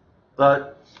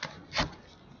 But,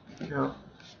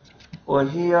 or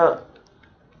here,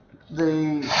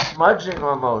 the smudging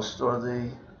almost, or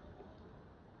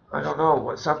I don't know,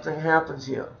 what something happens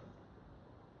here,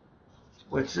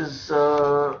 which is,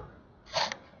 I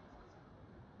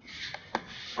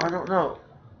don't know,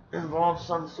 involves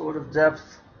some sort of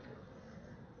depth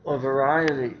or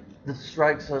variety that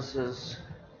strikes us as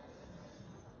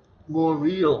more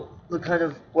real. The kind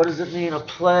of, what does it mean? A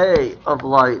play of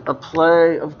light, a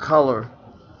play of color,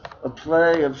 a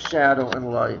play of shadow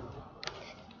and light.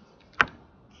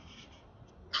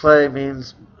 Play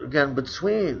means, again,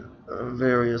 between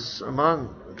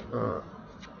among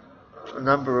a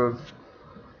number of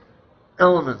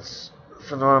elements,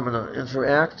 phenomena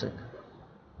interacting.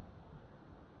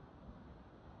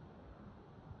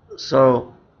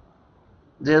 So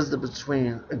there's the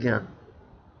between again.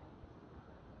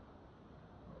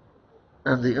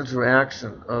 And the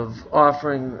interaction of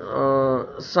offering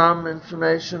some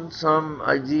information, some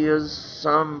ideas,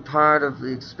 some part of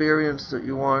the experience that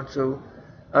you want to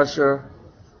usher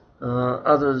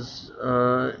others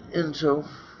into,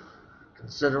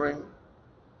 considering,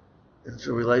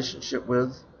 into relationship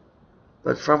with,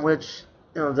 but from which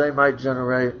they might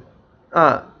generate.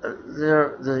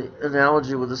 The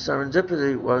analogy with the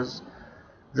serendipity was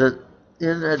that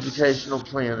in educational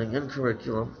planning, in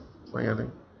curriculum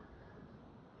planning,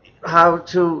 how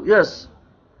to, yes,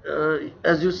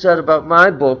 as you said about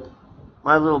my book,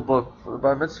 my little book for the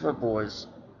Bar Mitzvah boys,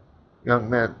 young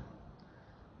men,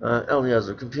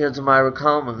 Eliezer, compared to Myra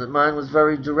Coleman, that mine was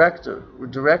very directed,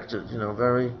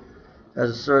 very, had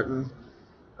a certain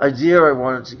idea I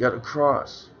wanted to get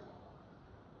across.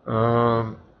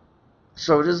 So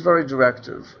it is very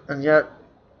directive, and yet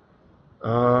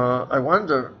I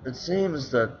wonder, it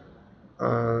seems that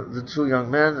the two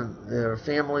young men and their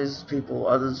families,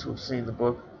 others who've seen the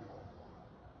book,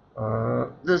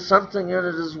 there's something in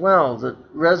it as well that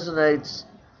resonates,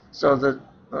 so that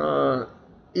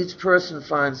each person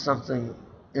finds something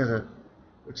in it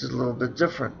which is a little bit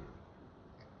different.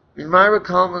 I mean, Myra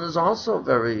Coleman is also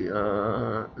very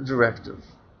directive.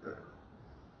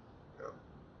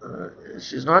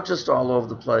 She's not just all over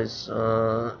the place.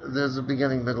 There's a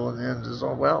beginning, middle, and end as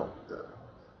well.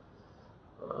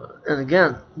 And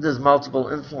again, there's multiple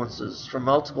influences from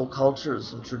multiple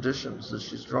cultures and traditions that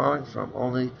she's drawing from.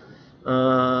 Only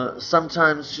more than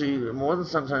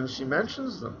sometimes, she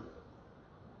mentions them.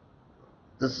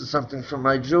 This is something from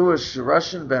my Jewish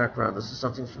Russian background. This is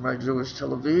something from my Jewish Tel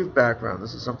Aviv background.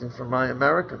 This is something from my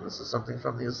American. This is something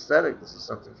from the aesthetic. This is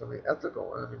something from the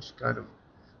ethical. I mean, she kind of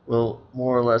will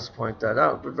more or less point that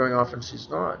out, but very often she's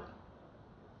not.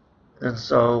 And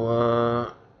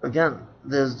so, again,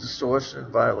 there's distortion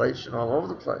and violation all over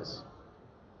the place.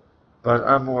 But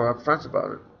I'm more upfront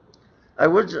about it. I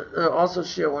would also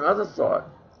share one other thought,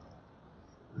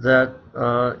 that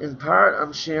in part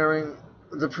I'm sharing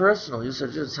the personal. You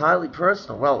said it's highly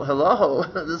personal. Well, hello,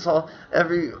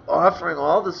 every offering,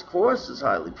 all this course is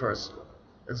highly personal.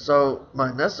 And so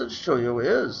my message to you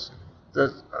is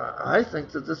that I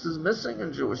think that this is missing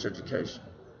in Jewish education.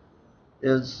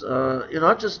 You're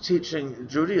not just teaching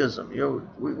Judaism.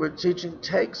 We're teaching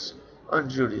takes on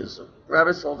Judaism.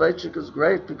 Rabbi Soloveitchik is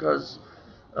great because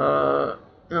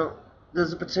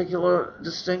there's a particular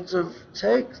distinctive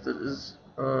take that is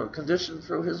conditioned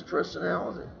through his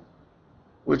personality,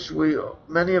 which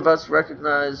many of us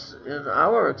recognize in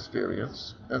our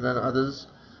experience, and then others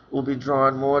will be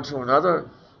drawn more to another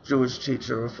Jewish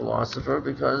teacher or philosopher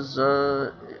because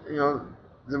the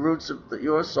roots of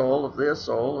your soul, of their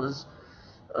soul, is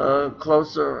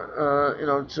closer,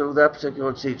 to that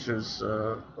particular teacher's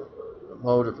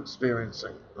mode of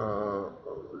experiencing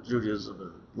Judaism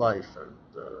and life, and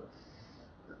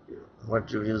what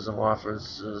Judaism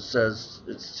offers, says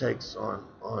it takes on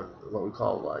what we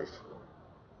call life.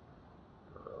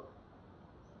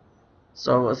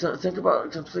 So think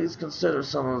about, please consider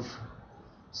some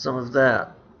of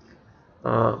that.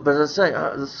 But as I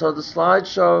say, so the slides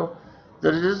show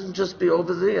that it isn't just be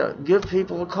over there. Give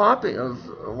people a copy of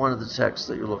one of the texts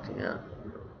that you're looking at.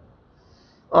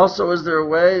 Also, is there a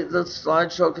way the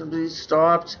slideshow can be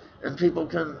stopped and people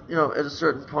can, at a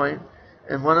certain point,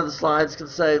 and one of the slides can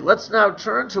say, let's now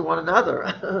turn to one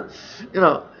another,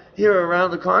 here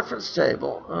around the conference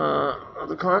table,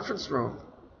 the conference room,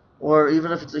 or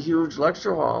even if it's a huge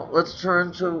lecture hall, let's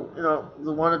turn to,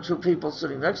 the one or two people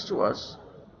sitting next to us,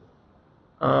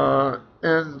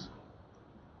 and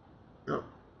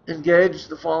engage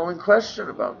the following question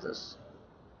about this.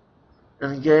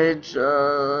 And engage,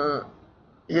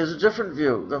 here's a different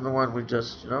view than the one we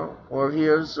just, or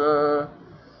here's, do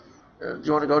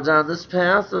you want to go down this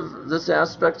path of this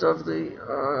aspect of the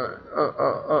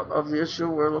issue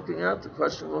we're looking at, the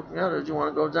question we're looking at, or do you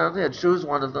want to go down there? Choose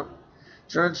one of them,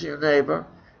 turn to your neighbor,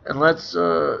 and let's,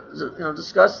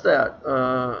 discuss that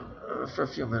for a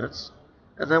few minutes.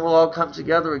 And then we'll all come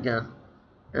together again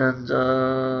and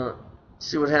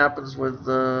see what happens with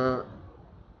the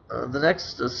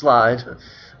next slide,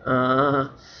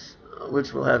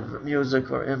 which will have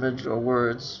music or image or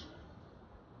words.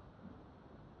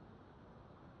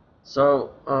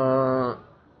 So,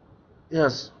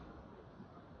 yes,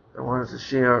 I wanted to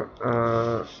share,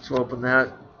 to open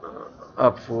that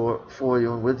up for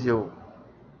you and with you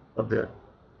a bit.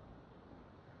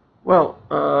 Well,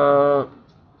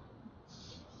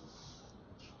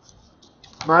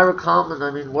 Myra Kalman,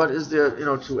 I mean, what is there,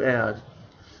 to add?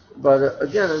 But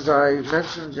again, as I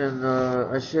mentioned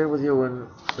I shared with you in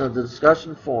the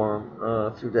discussion forum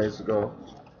a few days ago,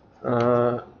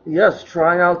 yes,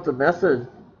 try out the method,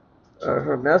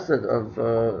 her method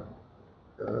of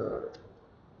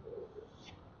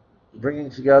bringing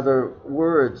together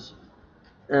words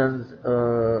and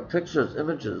pictures,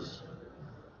 images,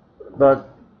 but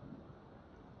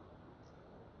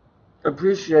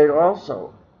appreciate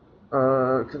also,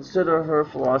 consider her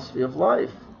philosophy of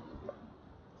life,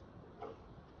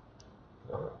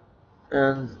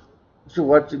 and to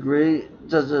what degree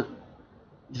does it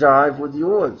jive with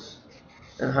yours?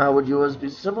 And how would yours be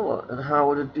similar? And how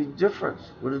would it be different?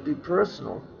 Would it be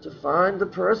personal? To find the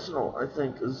personal, I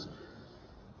think, is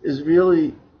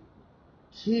really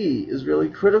key, is really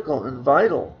critical and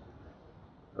vital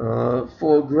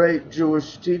for great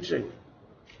Jewish teaching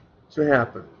to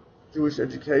happen. Jewish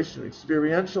education,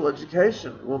 experiential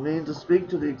education, will mean to speak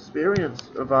to the experience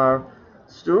of our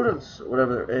students,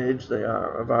 whatever age they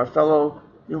are, of our fellow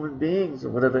human beings,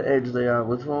 of whatever age they are,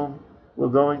 with whom we're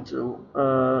going to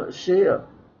share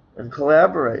and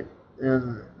collaborate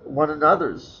in uh, one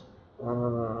another's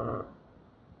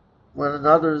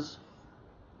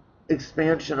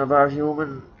expansion of our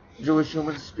Jewish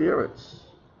human spirits,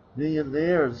 me and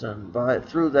theirs, and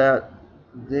through that,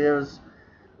 theirs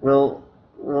will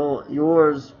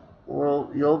yours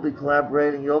you'll be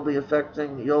collaborating, you'll be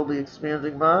affecting, you'll be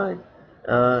expanding mine,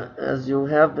 as you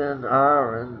have been,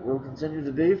 are, and will continue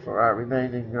to be for our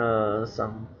remaining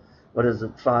what is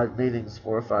it, 4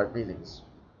 or 5 meetings.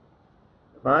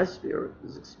 My spirit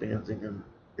is expanding in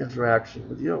interaction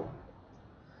with you.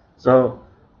 So,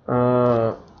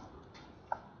 to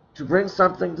bring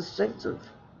something distinctive,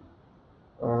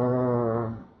 uh,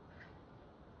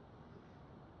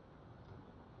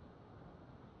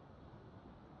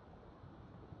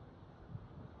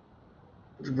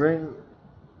 to bring,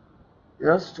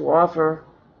 yes, to offer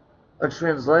a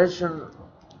translation,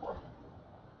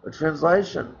 a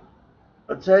translation,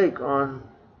 a take on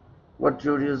what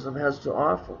Judaism has to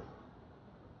offer.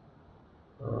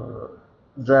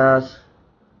 That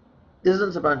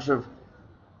isn't a bunch of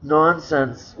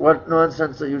nonsense. What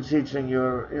nonsense are you teaching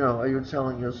are you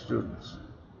telling your students?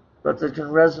 But that can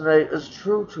resonate as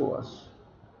true to us.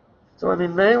 So, I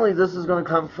mean, mainly this is going to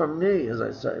come from me, as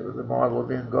I say, with the model of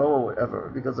Van Gogh or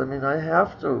whatever, because, I mean, I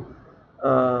have to,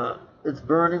 it's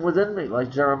burning within me,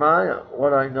 like Jeremiah,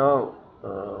 what I know,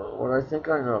 what I think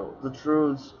I know, the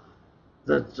truths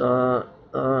that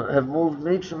have moved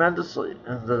me tremendously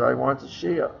and that I want to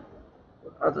share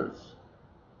with others.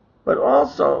 But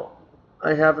also,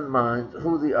 I have in mind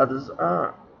who the others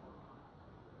are.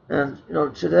 And,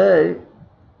 today,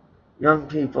 young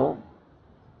people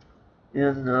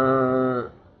in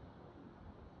the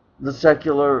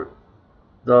secular,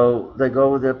 though they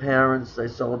go with their parents, they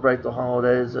celebrate the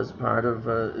holidays as part of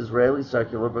Israeli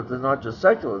secular, but they're not just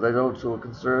secular. They go to a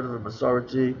conservative and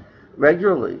Masorti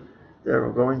regularly. They're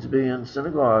going to be in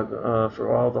synagogue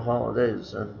for all the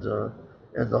holidays, and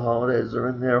the holidays are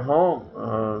in their home.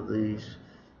 The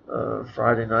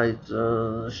Friday night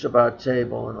Shabbat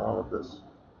table and all of this.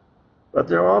 But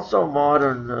they're also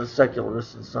modern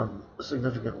secularists in some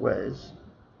significant ways.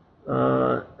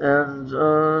 And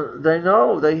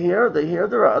they hear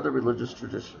there are other religious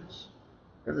traditions.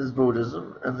 And there's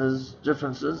Buddhism, and there's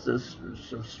differences. There's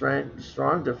some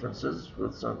strong differences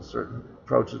with some certain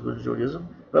approaches within Judaism.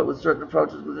 But with certain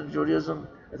approaches within Judaism,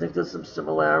 I think there's some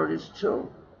similarities too.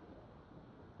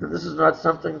 And this is not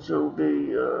something to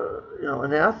be,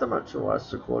 anathema to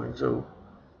us, according to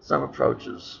some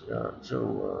approaches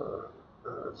to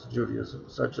Judaism,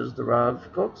 such as the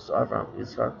Rav Kook's Avraham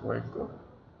I.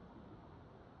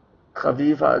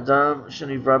 Chaviv Adam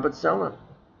Shenivra B'Tselem.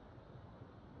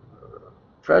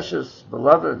 Precious,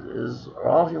 beloved, are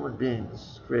all human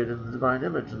beings created in the divine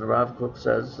image. And the Rav Kook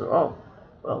says, in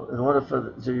order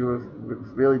for you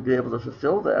really be able to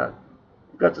fulfill that,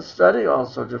 you've got to study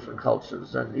also different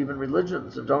cultures and even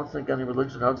religions, and don't think any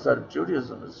religion outside of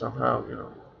Judaism is somehow,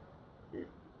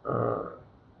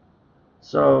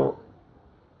 so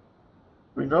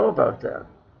we know about that.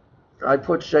 I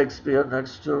put Shakespeare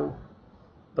next to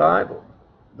Bible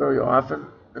very often.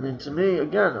 I mean, to me,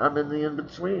 again, I'm in the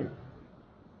in-between.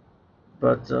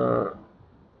 But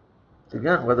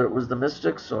again, whether it was the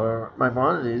mystics or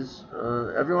Maimonides,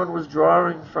 everyone was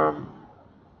drawing from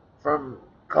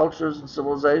cultures and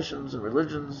civilizations and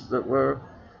religions that were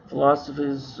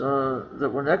philosophies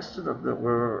that were next to them, that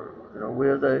were,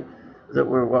 that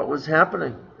were what was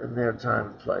happening in their time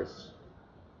and place.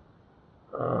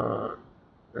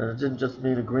 And it didn't just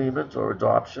mean agreement or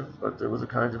adoption, but there was a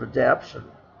kind of adaptation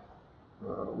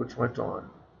which went on.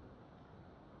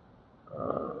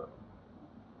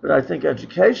 But I think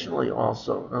educationally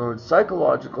also, in other words,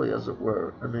 psychologically as it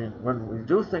were, I mean, when we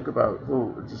do think about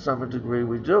who, to some degree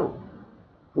we do,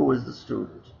 who is the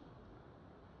student,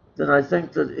 then I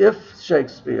think that if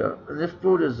Shakespeare and if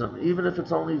Buddhism, even if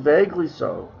it's only vaguely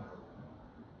so,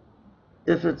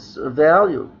 if it's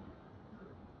valued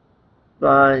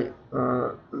by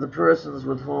the persons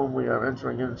with whom we are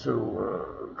entering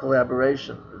into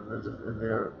collaboration in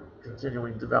their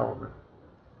continuing development,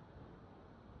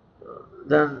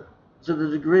 then to the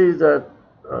degree that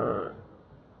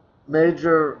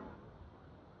major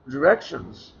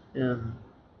directions in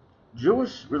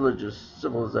Jewish religious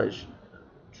civilization,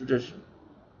 tradition,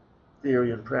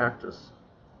 theory, and practice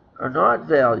are not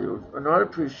valued, are not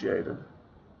appreciated,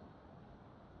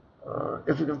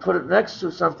 if you can put it next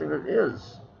to something that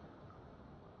is,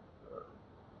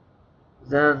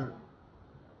 then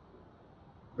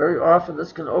very often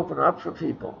this can open up for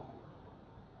people.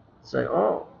 Say,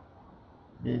 oh,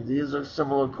 I mean, these are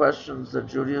similar questions that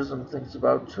Judaism thinks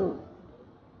about too.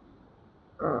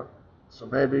 So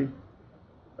maybe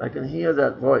I can hear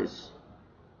that voice.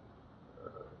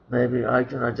 Maybe I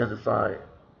can identify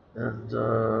and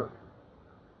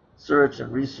search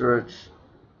and research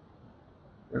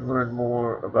and learn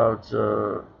more about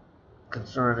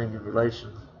concerning in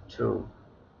relation to.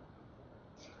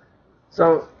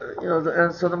 So,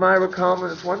 and so the Myra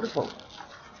Kalman is wonderful.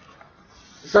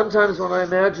 Sometimes when I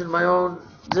imagine my own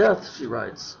death, she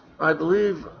writes, I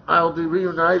believe I'll be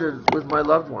reunited with my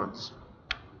loved ones.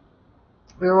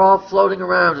 We are all floating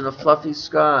around in a fluffy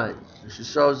sky. And she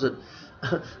shows it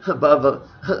above a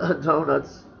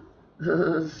donuts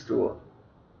store.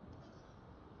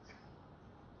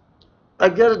 I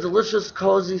get a delicious,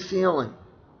 cozy feeling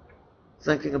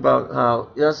thinking about how,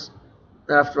 yes,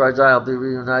 after I die, I'll be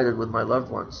reunited with my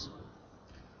loved ones.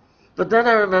 But then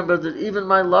I remember that even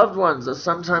my loved ones are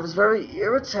sometimes very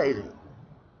irritating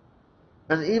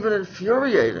and even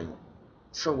infuriating.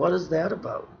 So what is that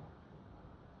about?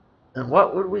 And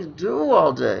what would we do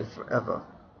all day forever?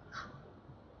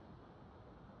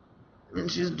 I mean,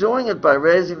 she's doing it by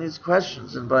raising these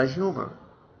questions and by humor.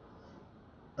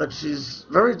 But she's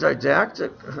very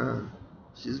didactic.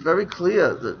 She's very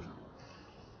clear that,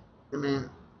 I mean,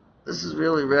 this is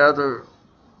really rather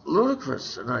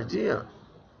ludicrous, an idea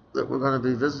that we're going to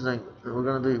be visiting, that we're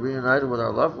going to be reunited with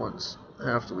our loved ones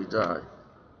after we die.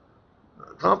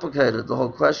 Complicated, the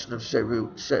whole question of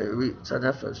Sherit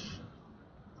Tanefesh,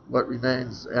 what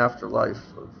remains after life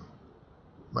of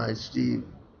my Steve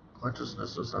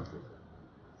consciousness or something.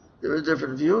 There are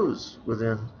different views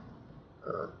within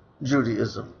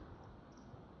Judaisms.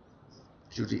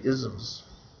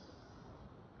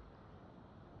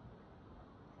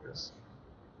 Yes.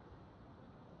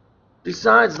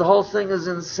 Besides, the whole thing is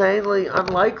insanely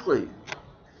unlikely.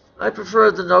 I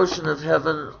prefer the notion of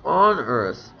heaven on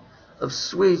earth, of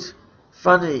sweet,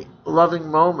 funny, loving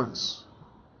moments.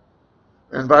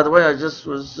 And by the way, I just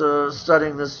was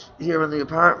studying this here in the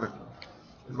apartment,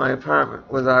 in my apartment,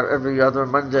 with our every other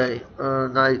Monday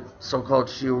night so-called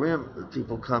shiurim, that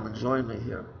people come and join me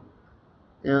here.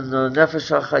 In Nefesh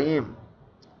HaChaim,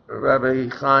 Rabbi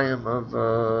Chaim of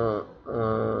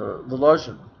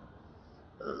Volozhin,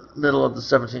 middle of the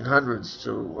 1700s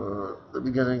to the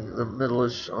beginning, the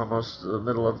middle-ish, almost the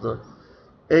middle of the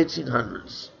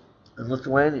 1800s in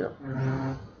Lithuania.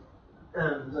 Mm-hmm.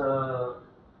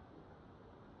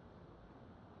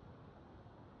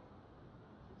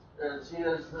 And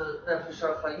here's the Nefesh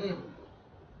HaChaim.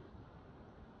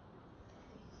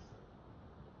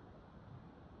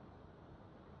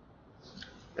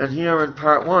 And here in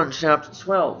part 1, chapter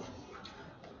 12,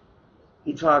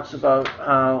 he talks about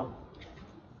how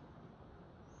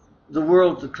the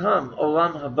world to come,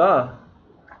 Olam Haba,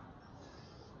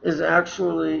 is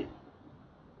actually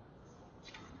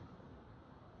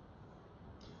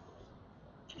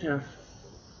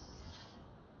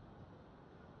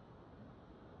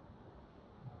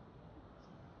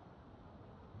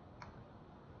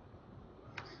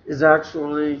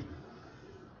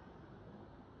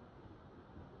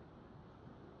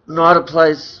not a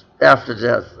place after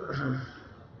death.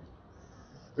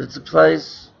 It's a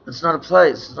place, it's not a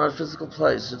place, it's not a physical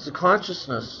place. It's a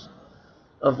consciousness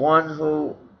of one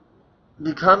who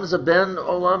becomes a Ben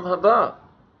Olam Haba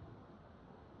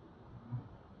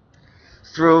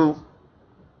through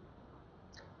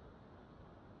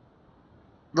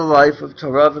the life of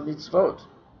Torah and mitzvot.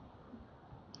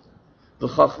 The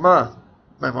Chachma,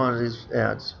 Maimonides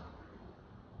adds.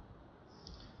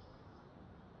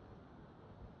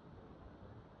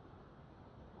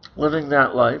 Living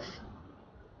that life,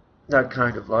 that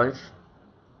kind of life,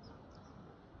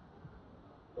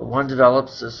 one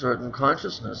develops a certain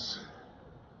consciousness.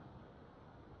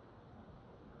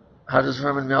 How does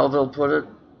Herman Melville put it?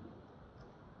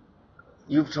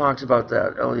 You've talked about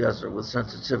that, Eliezer, with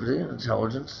sensitivity and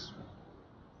intelligence.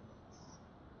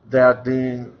 That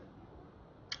being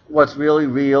what's really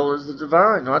real is the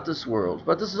divine, not this world.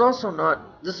 But this is also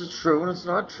not, this is true and it's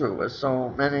not true. As so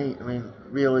many,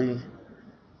 really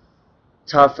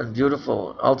tough and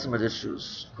beautiful ultimate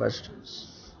issues,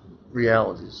 questions,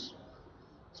 realities.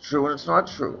 It's true and it's not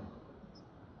true.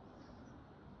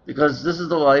 Because this is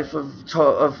the life of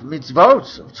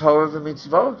mitzvot, of Torah and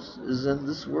mitzvot, is in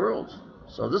this world.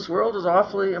 So this world is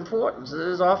awfully important. It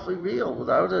is awfully real.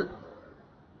 Without it,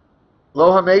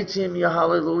 lo hametim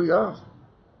hallelujah.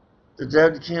 The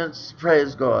dead can't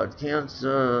praise God, can't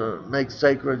make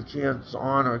sacred, can't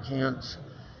honor, can't.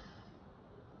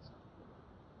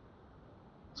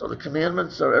 So the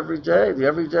commandments are every day. The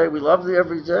everyday, we love the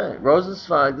everyday.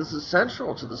 Rosenzweig, this is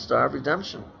central to the Star of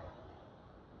Redemption.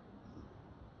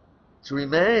 To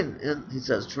remain in, he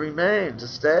says, to remain, to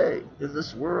stay in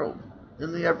this world,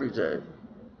 in the everyday.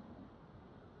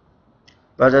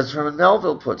 But as Herman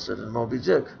Melville puts it in Moby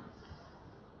Dick,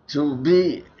 to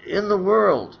be in the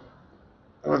world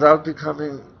without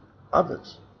becoming of it.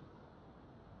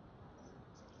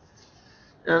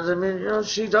 And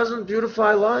she doesn't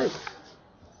beautify life.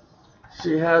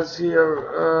 She has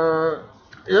here,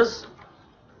 yes,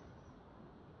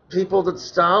 people that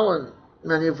Stalin,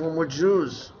 many of whom were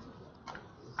Jews,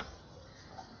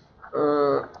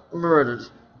 murdered.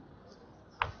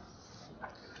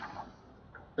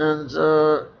 And,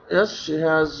 yes, she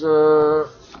has,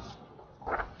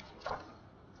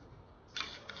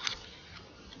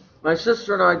 my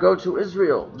sister and I go to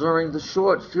Israel during the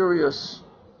short, furious,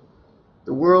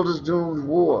 the world is doomed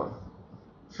war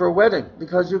for a wedding,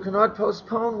 because you cannot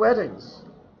postpone weddings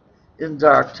in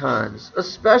dark times,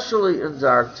 especially in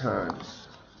dark times.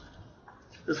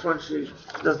 This one, she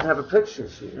doesn't have a picture.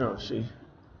 She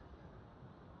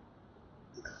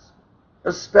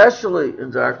especially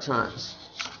in dark times.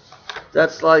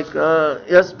 That's like,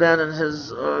 yes, Ben and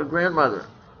his grandmother.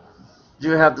 Do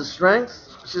you have the strength?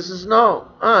 She says, no.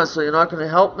 So you're not going to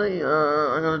help me?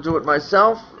 I'm going to do it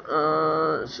myself?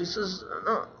 She says,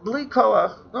 no, bli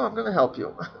koach. No, I'm going to help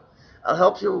you. I'll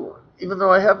help you even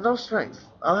though I have no strength.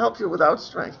 I'll help you without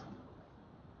strength.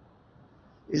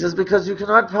 He says, because you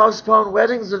cannot postpone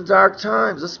weddings in dark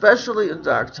times, especially in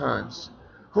dark times.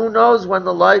 Who knows when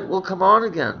the light will come on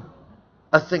again?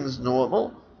 Are things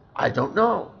normal? I don't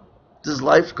know. Does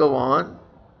life go on?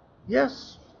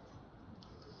 Yes.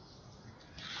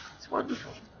 It's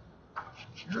wonderful.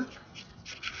 Yeah.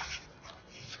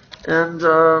 And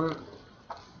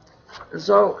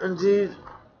so, indeed,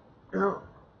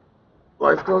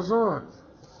 life goes on.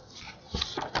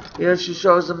 Here she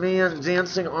shows a man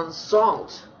dancing on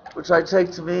salt, which I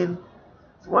take to mean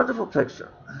it's a wonderful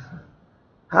picture.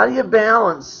 How do you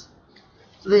balance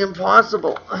the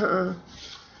impossible?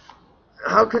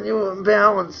 How can you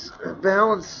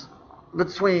balance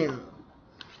between,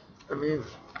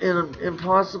 in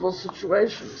impossible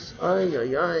situations? Ay,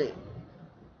 ay, ay.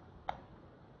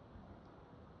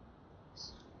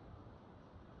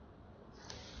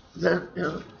 Then,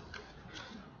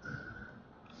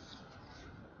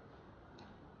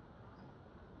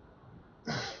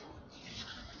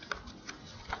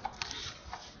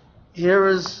 here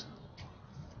is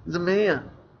the man.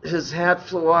 His hat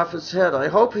flew off his head. I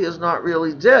hope he is not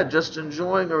really dead, just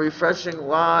enjoying a refreshing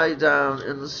lie down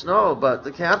in the snow. But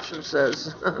the caption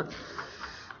says,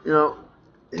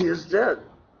 he is dead.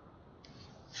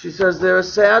 She says, there are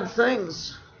sad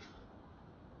things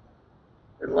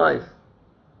in life.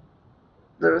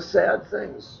 There are sad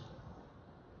things.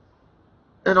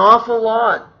 An awful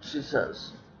lot, she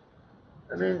says.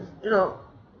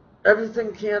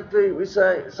 Everything can't be, we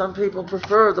say, some people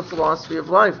prefer the philosophy of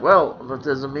life. Well, but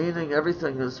there's a meaning,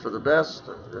 everything is for the best.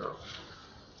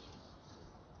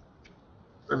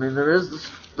 And, there is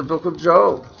the book of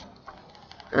Job.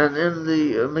 And in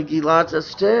the Megillat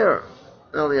Esther,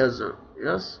 Eliezer,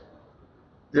 yes?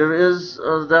 There is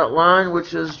that line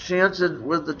which is chanted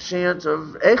with the chant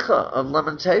of Echa, of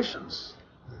Lamentations,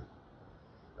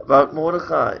 about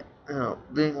Mordechai,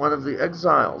 being one of the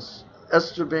exiles.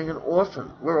 Esther being an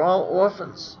orphan. We're all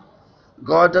orphans.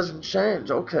 God doesn't change,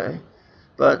 okay.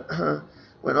 But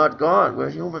we're not God, we're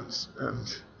humans. And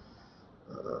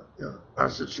our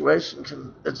situation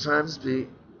can at times be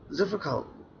difficult,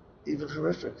 even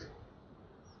horrific.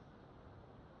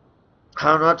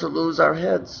 How not to lose our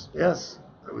heads? Yes,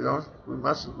 we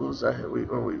mustn't lose our head. We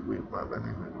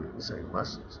say we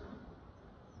mustn't.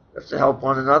 We have to help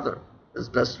one another as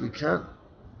best we can.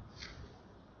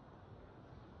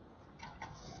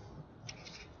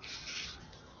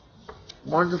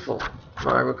 Wonderful,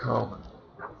 Myra Coleman.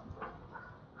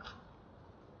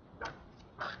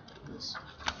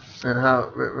 And how,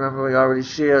 remember we already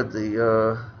shared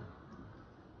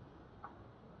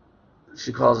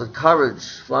she calls it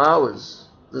courage, flowers.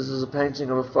 This is a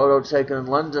painting of a photo taken in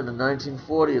London in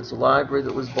 1940. It's a library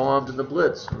that was bombed in the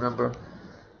Blitz. Remember,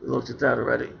 we looked at that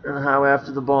already. And how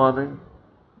after the bombing,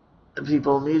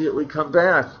 people immediately come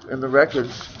back in the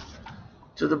wreckage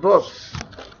to the books.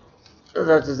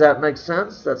 Does that make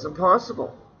sense? That's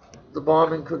impossible. The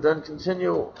bombing could then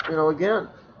continue, again.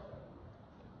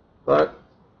 But,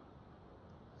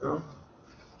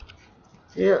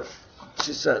 here,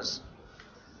 she says,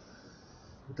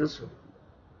 this one.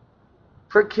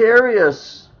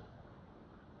 Precarious.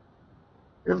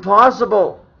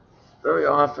 Impossible. Very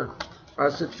often,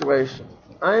 our situation.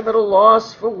 I am at a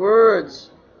loss for words.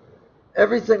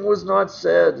 Everything was not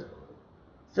said.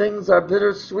 Things are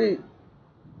bittersweet.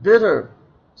 Bitter.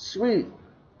 Sweet.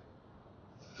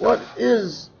 What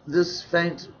is this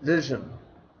faint vision?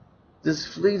 This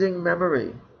fleeting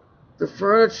memory? The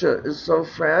furniture is so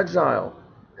fragile,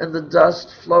 and the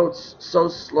dust floats so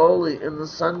slowly in the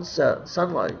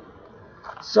sunlight.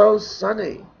 So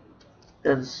sunny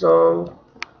and so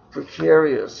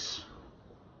precarious.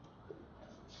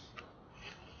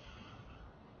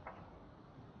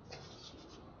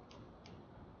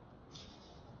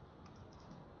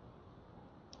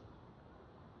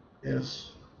 Yes.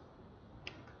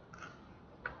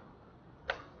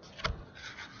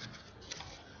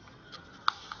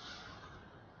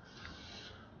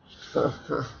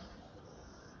 And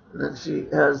then she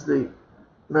has the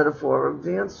metaphor of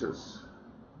dancers.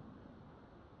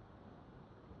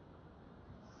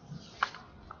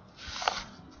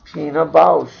 Pina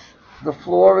Bausch. The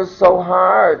floor is so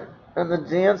hard, and the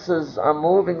dancers are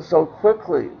moving so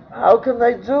quickly. How can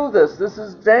they do this? This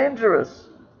is dangerous.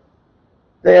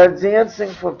 They are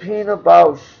dancing for Pina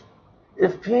Bausch.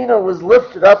 If Pina was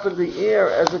lifted up in the air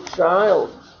as a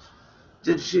child,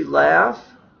 did she laugh?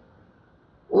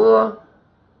 Or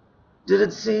did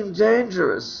it seem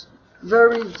dangerous?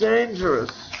 Very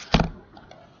dangerous.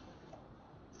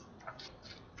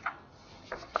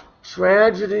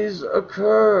 Tragedies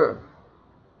occur,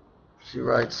 she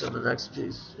writes in the next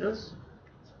piece. Yes?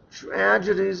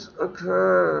 Tragedies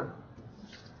occur.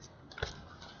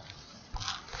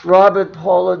 Robert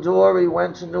Polidori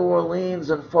went to New Orleans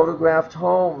and photographed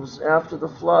homes after the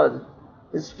flood.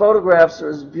 His photographs are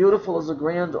as beautiful as a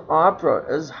grand opera,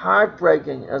 as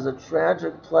heartbreaking as a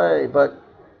tragic play, but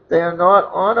they are not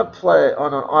on an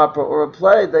opera or a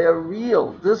play. They are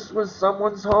real. This was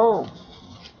someone's home.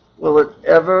 Will it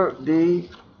ever be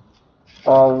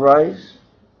all right?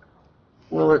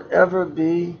 Will it ever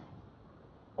be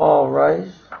all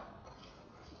right?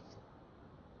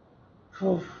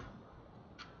 Oof.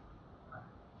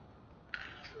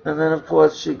 And then, of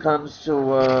course, she comes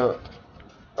to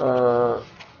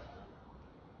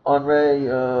Henri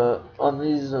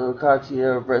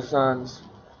Cartier-Bresson's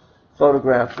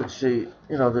photograph that she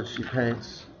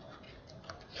paints.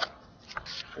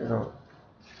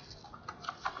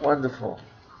 Wonderful.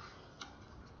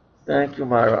 Thank you,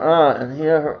 Myra. And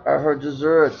here are her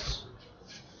desserts.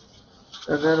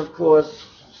 And then, of course,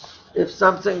 if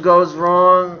something goes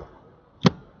wrong,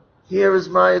 here is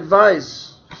my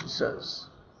advice, she says.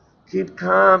 Keep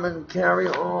calm and carry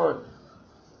on,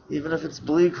 even if it's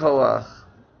bleak hoach,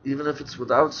 even if it's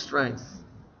without strength.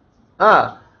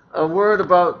 A word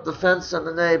about the fence and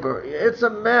the neighbor. It's a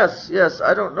mess. Yes,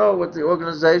 I don't know what the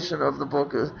organization of the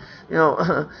book is.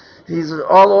 He's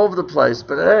all over the place.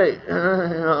 But hey,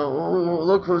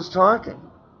 look who's talking.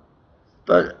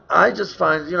 But I just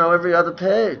find, every other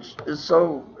page is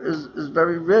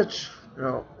very rich,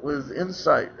 with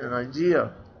insight and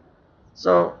idea.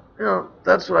 So,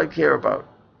 that's what I care about.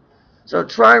 So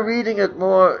try reading it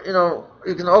more.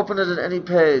 You can open it at any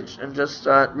page and just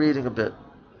start reading a bit.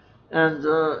 And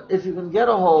if you can get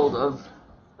a hold of,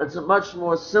 it's a much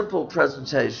more simple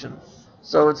presentation,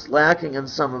 so it's lacking in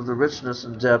some of the richness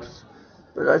and depth.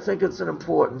 But I think it's an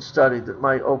important study that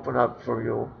might open up for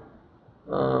you,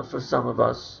 for some of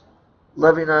us.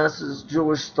 Levinas's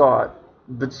Jewish Thought,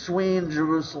 Between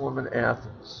Jerusalem and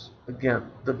Athens. Again,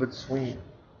 the between.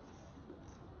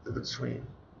 The between.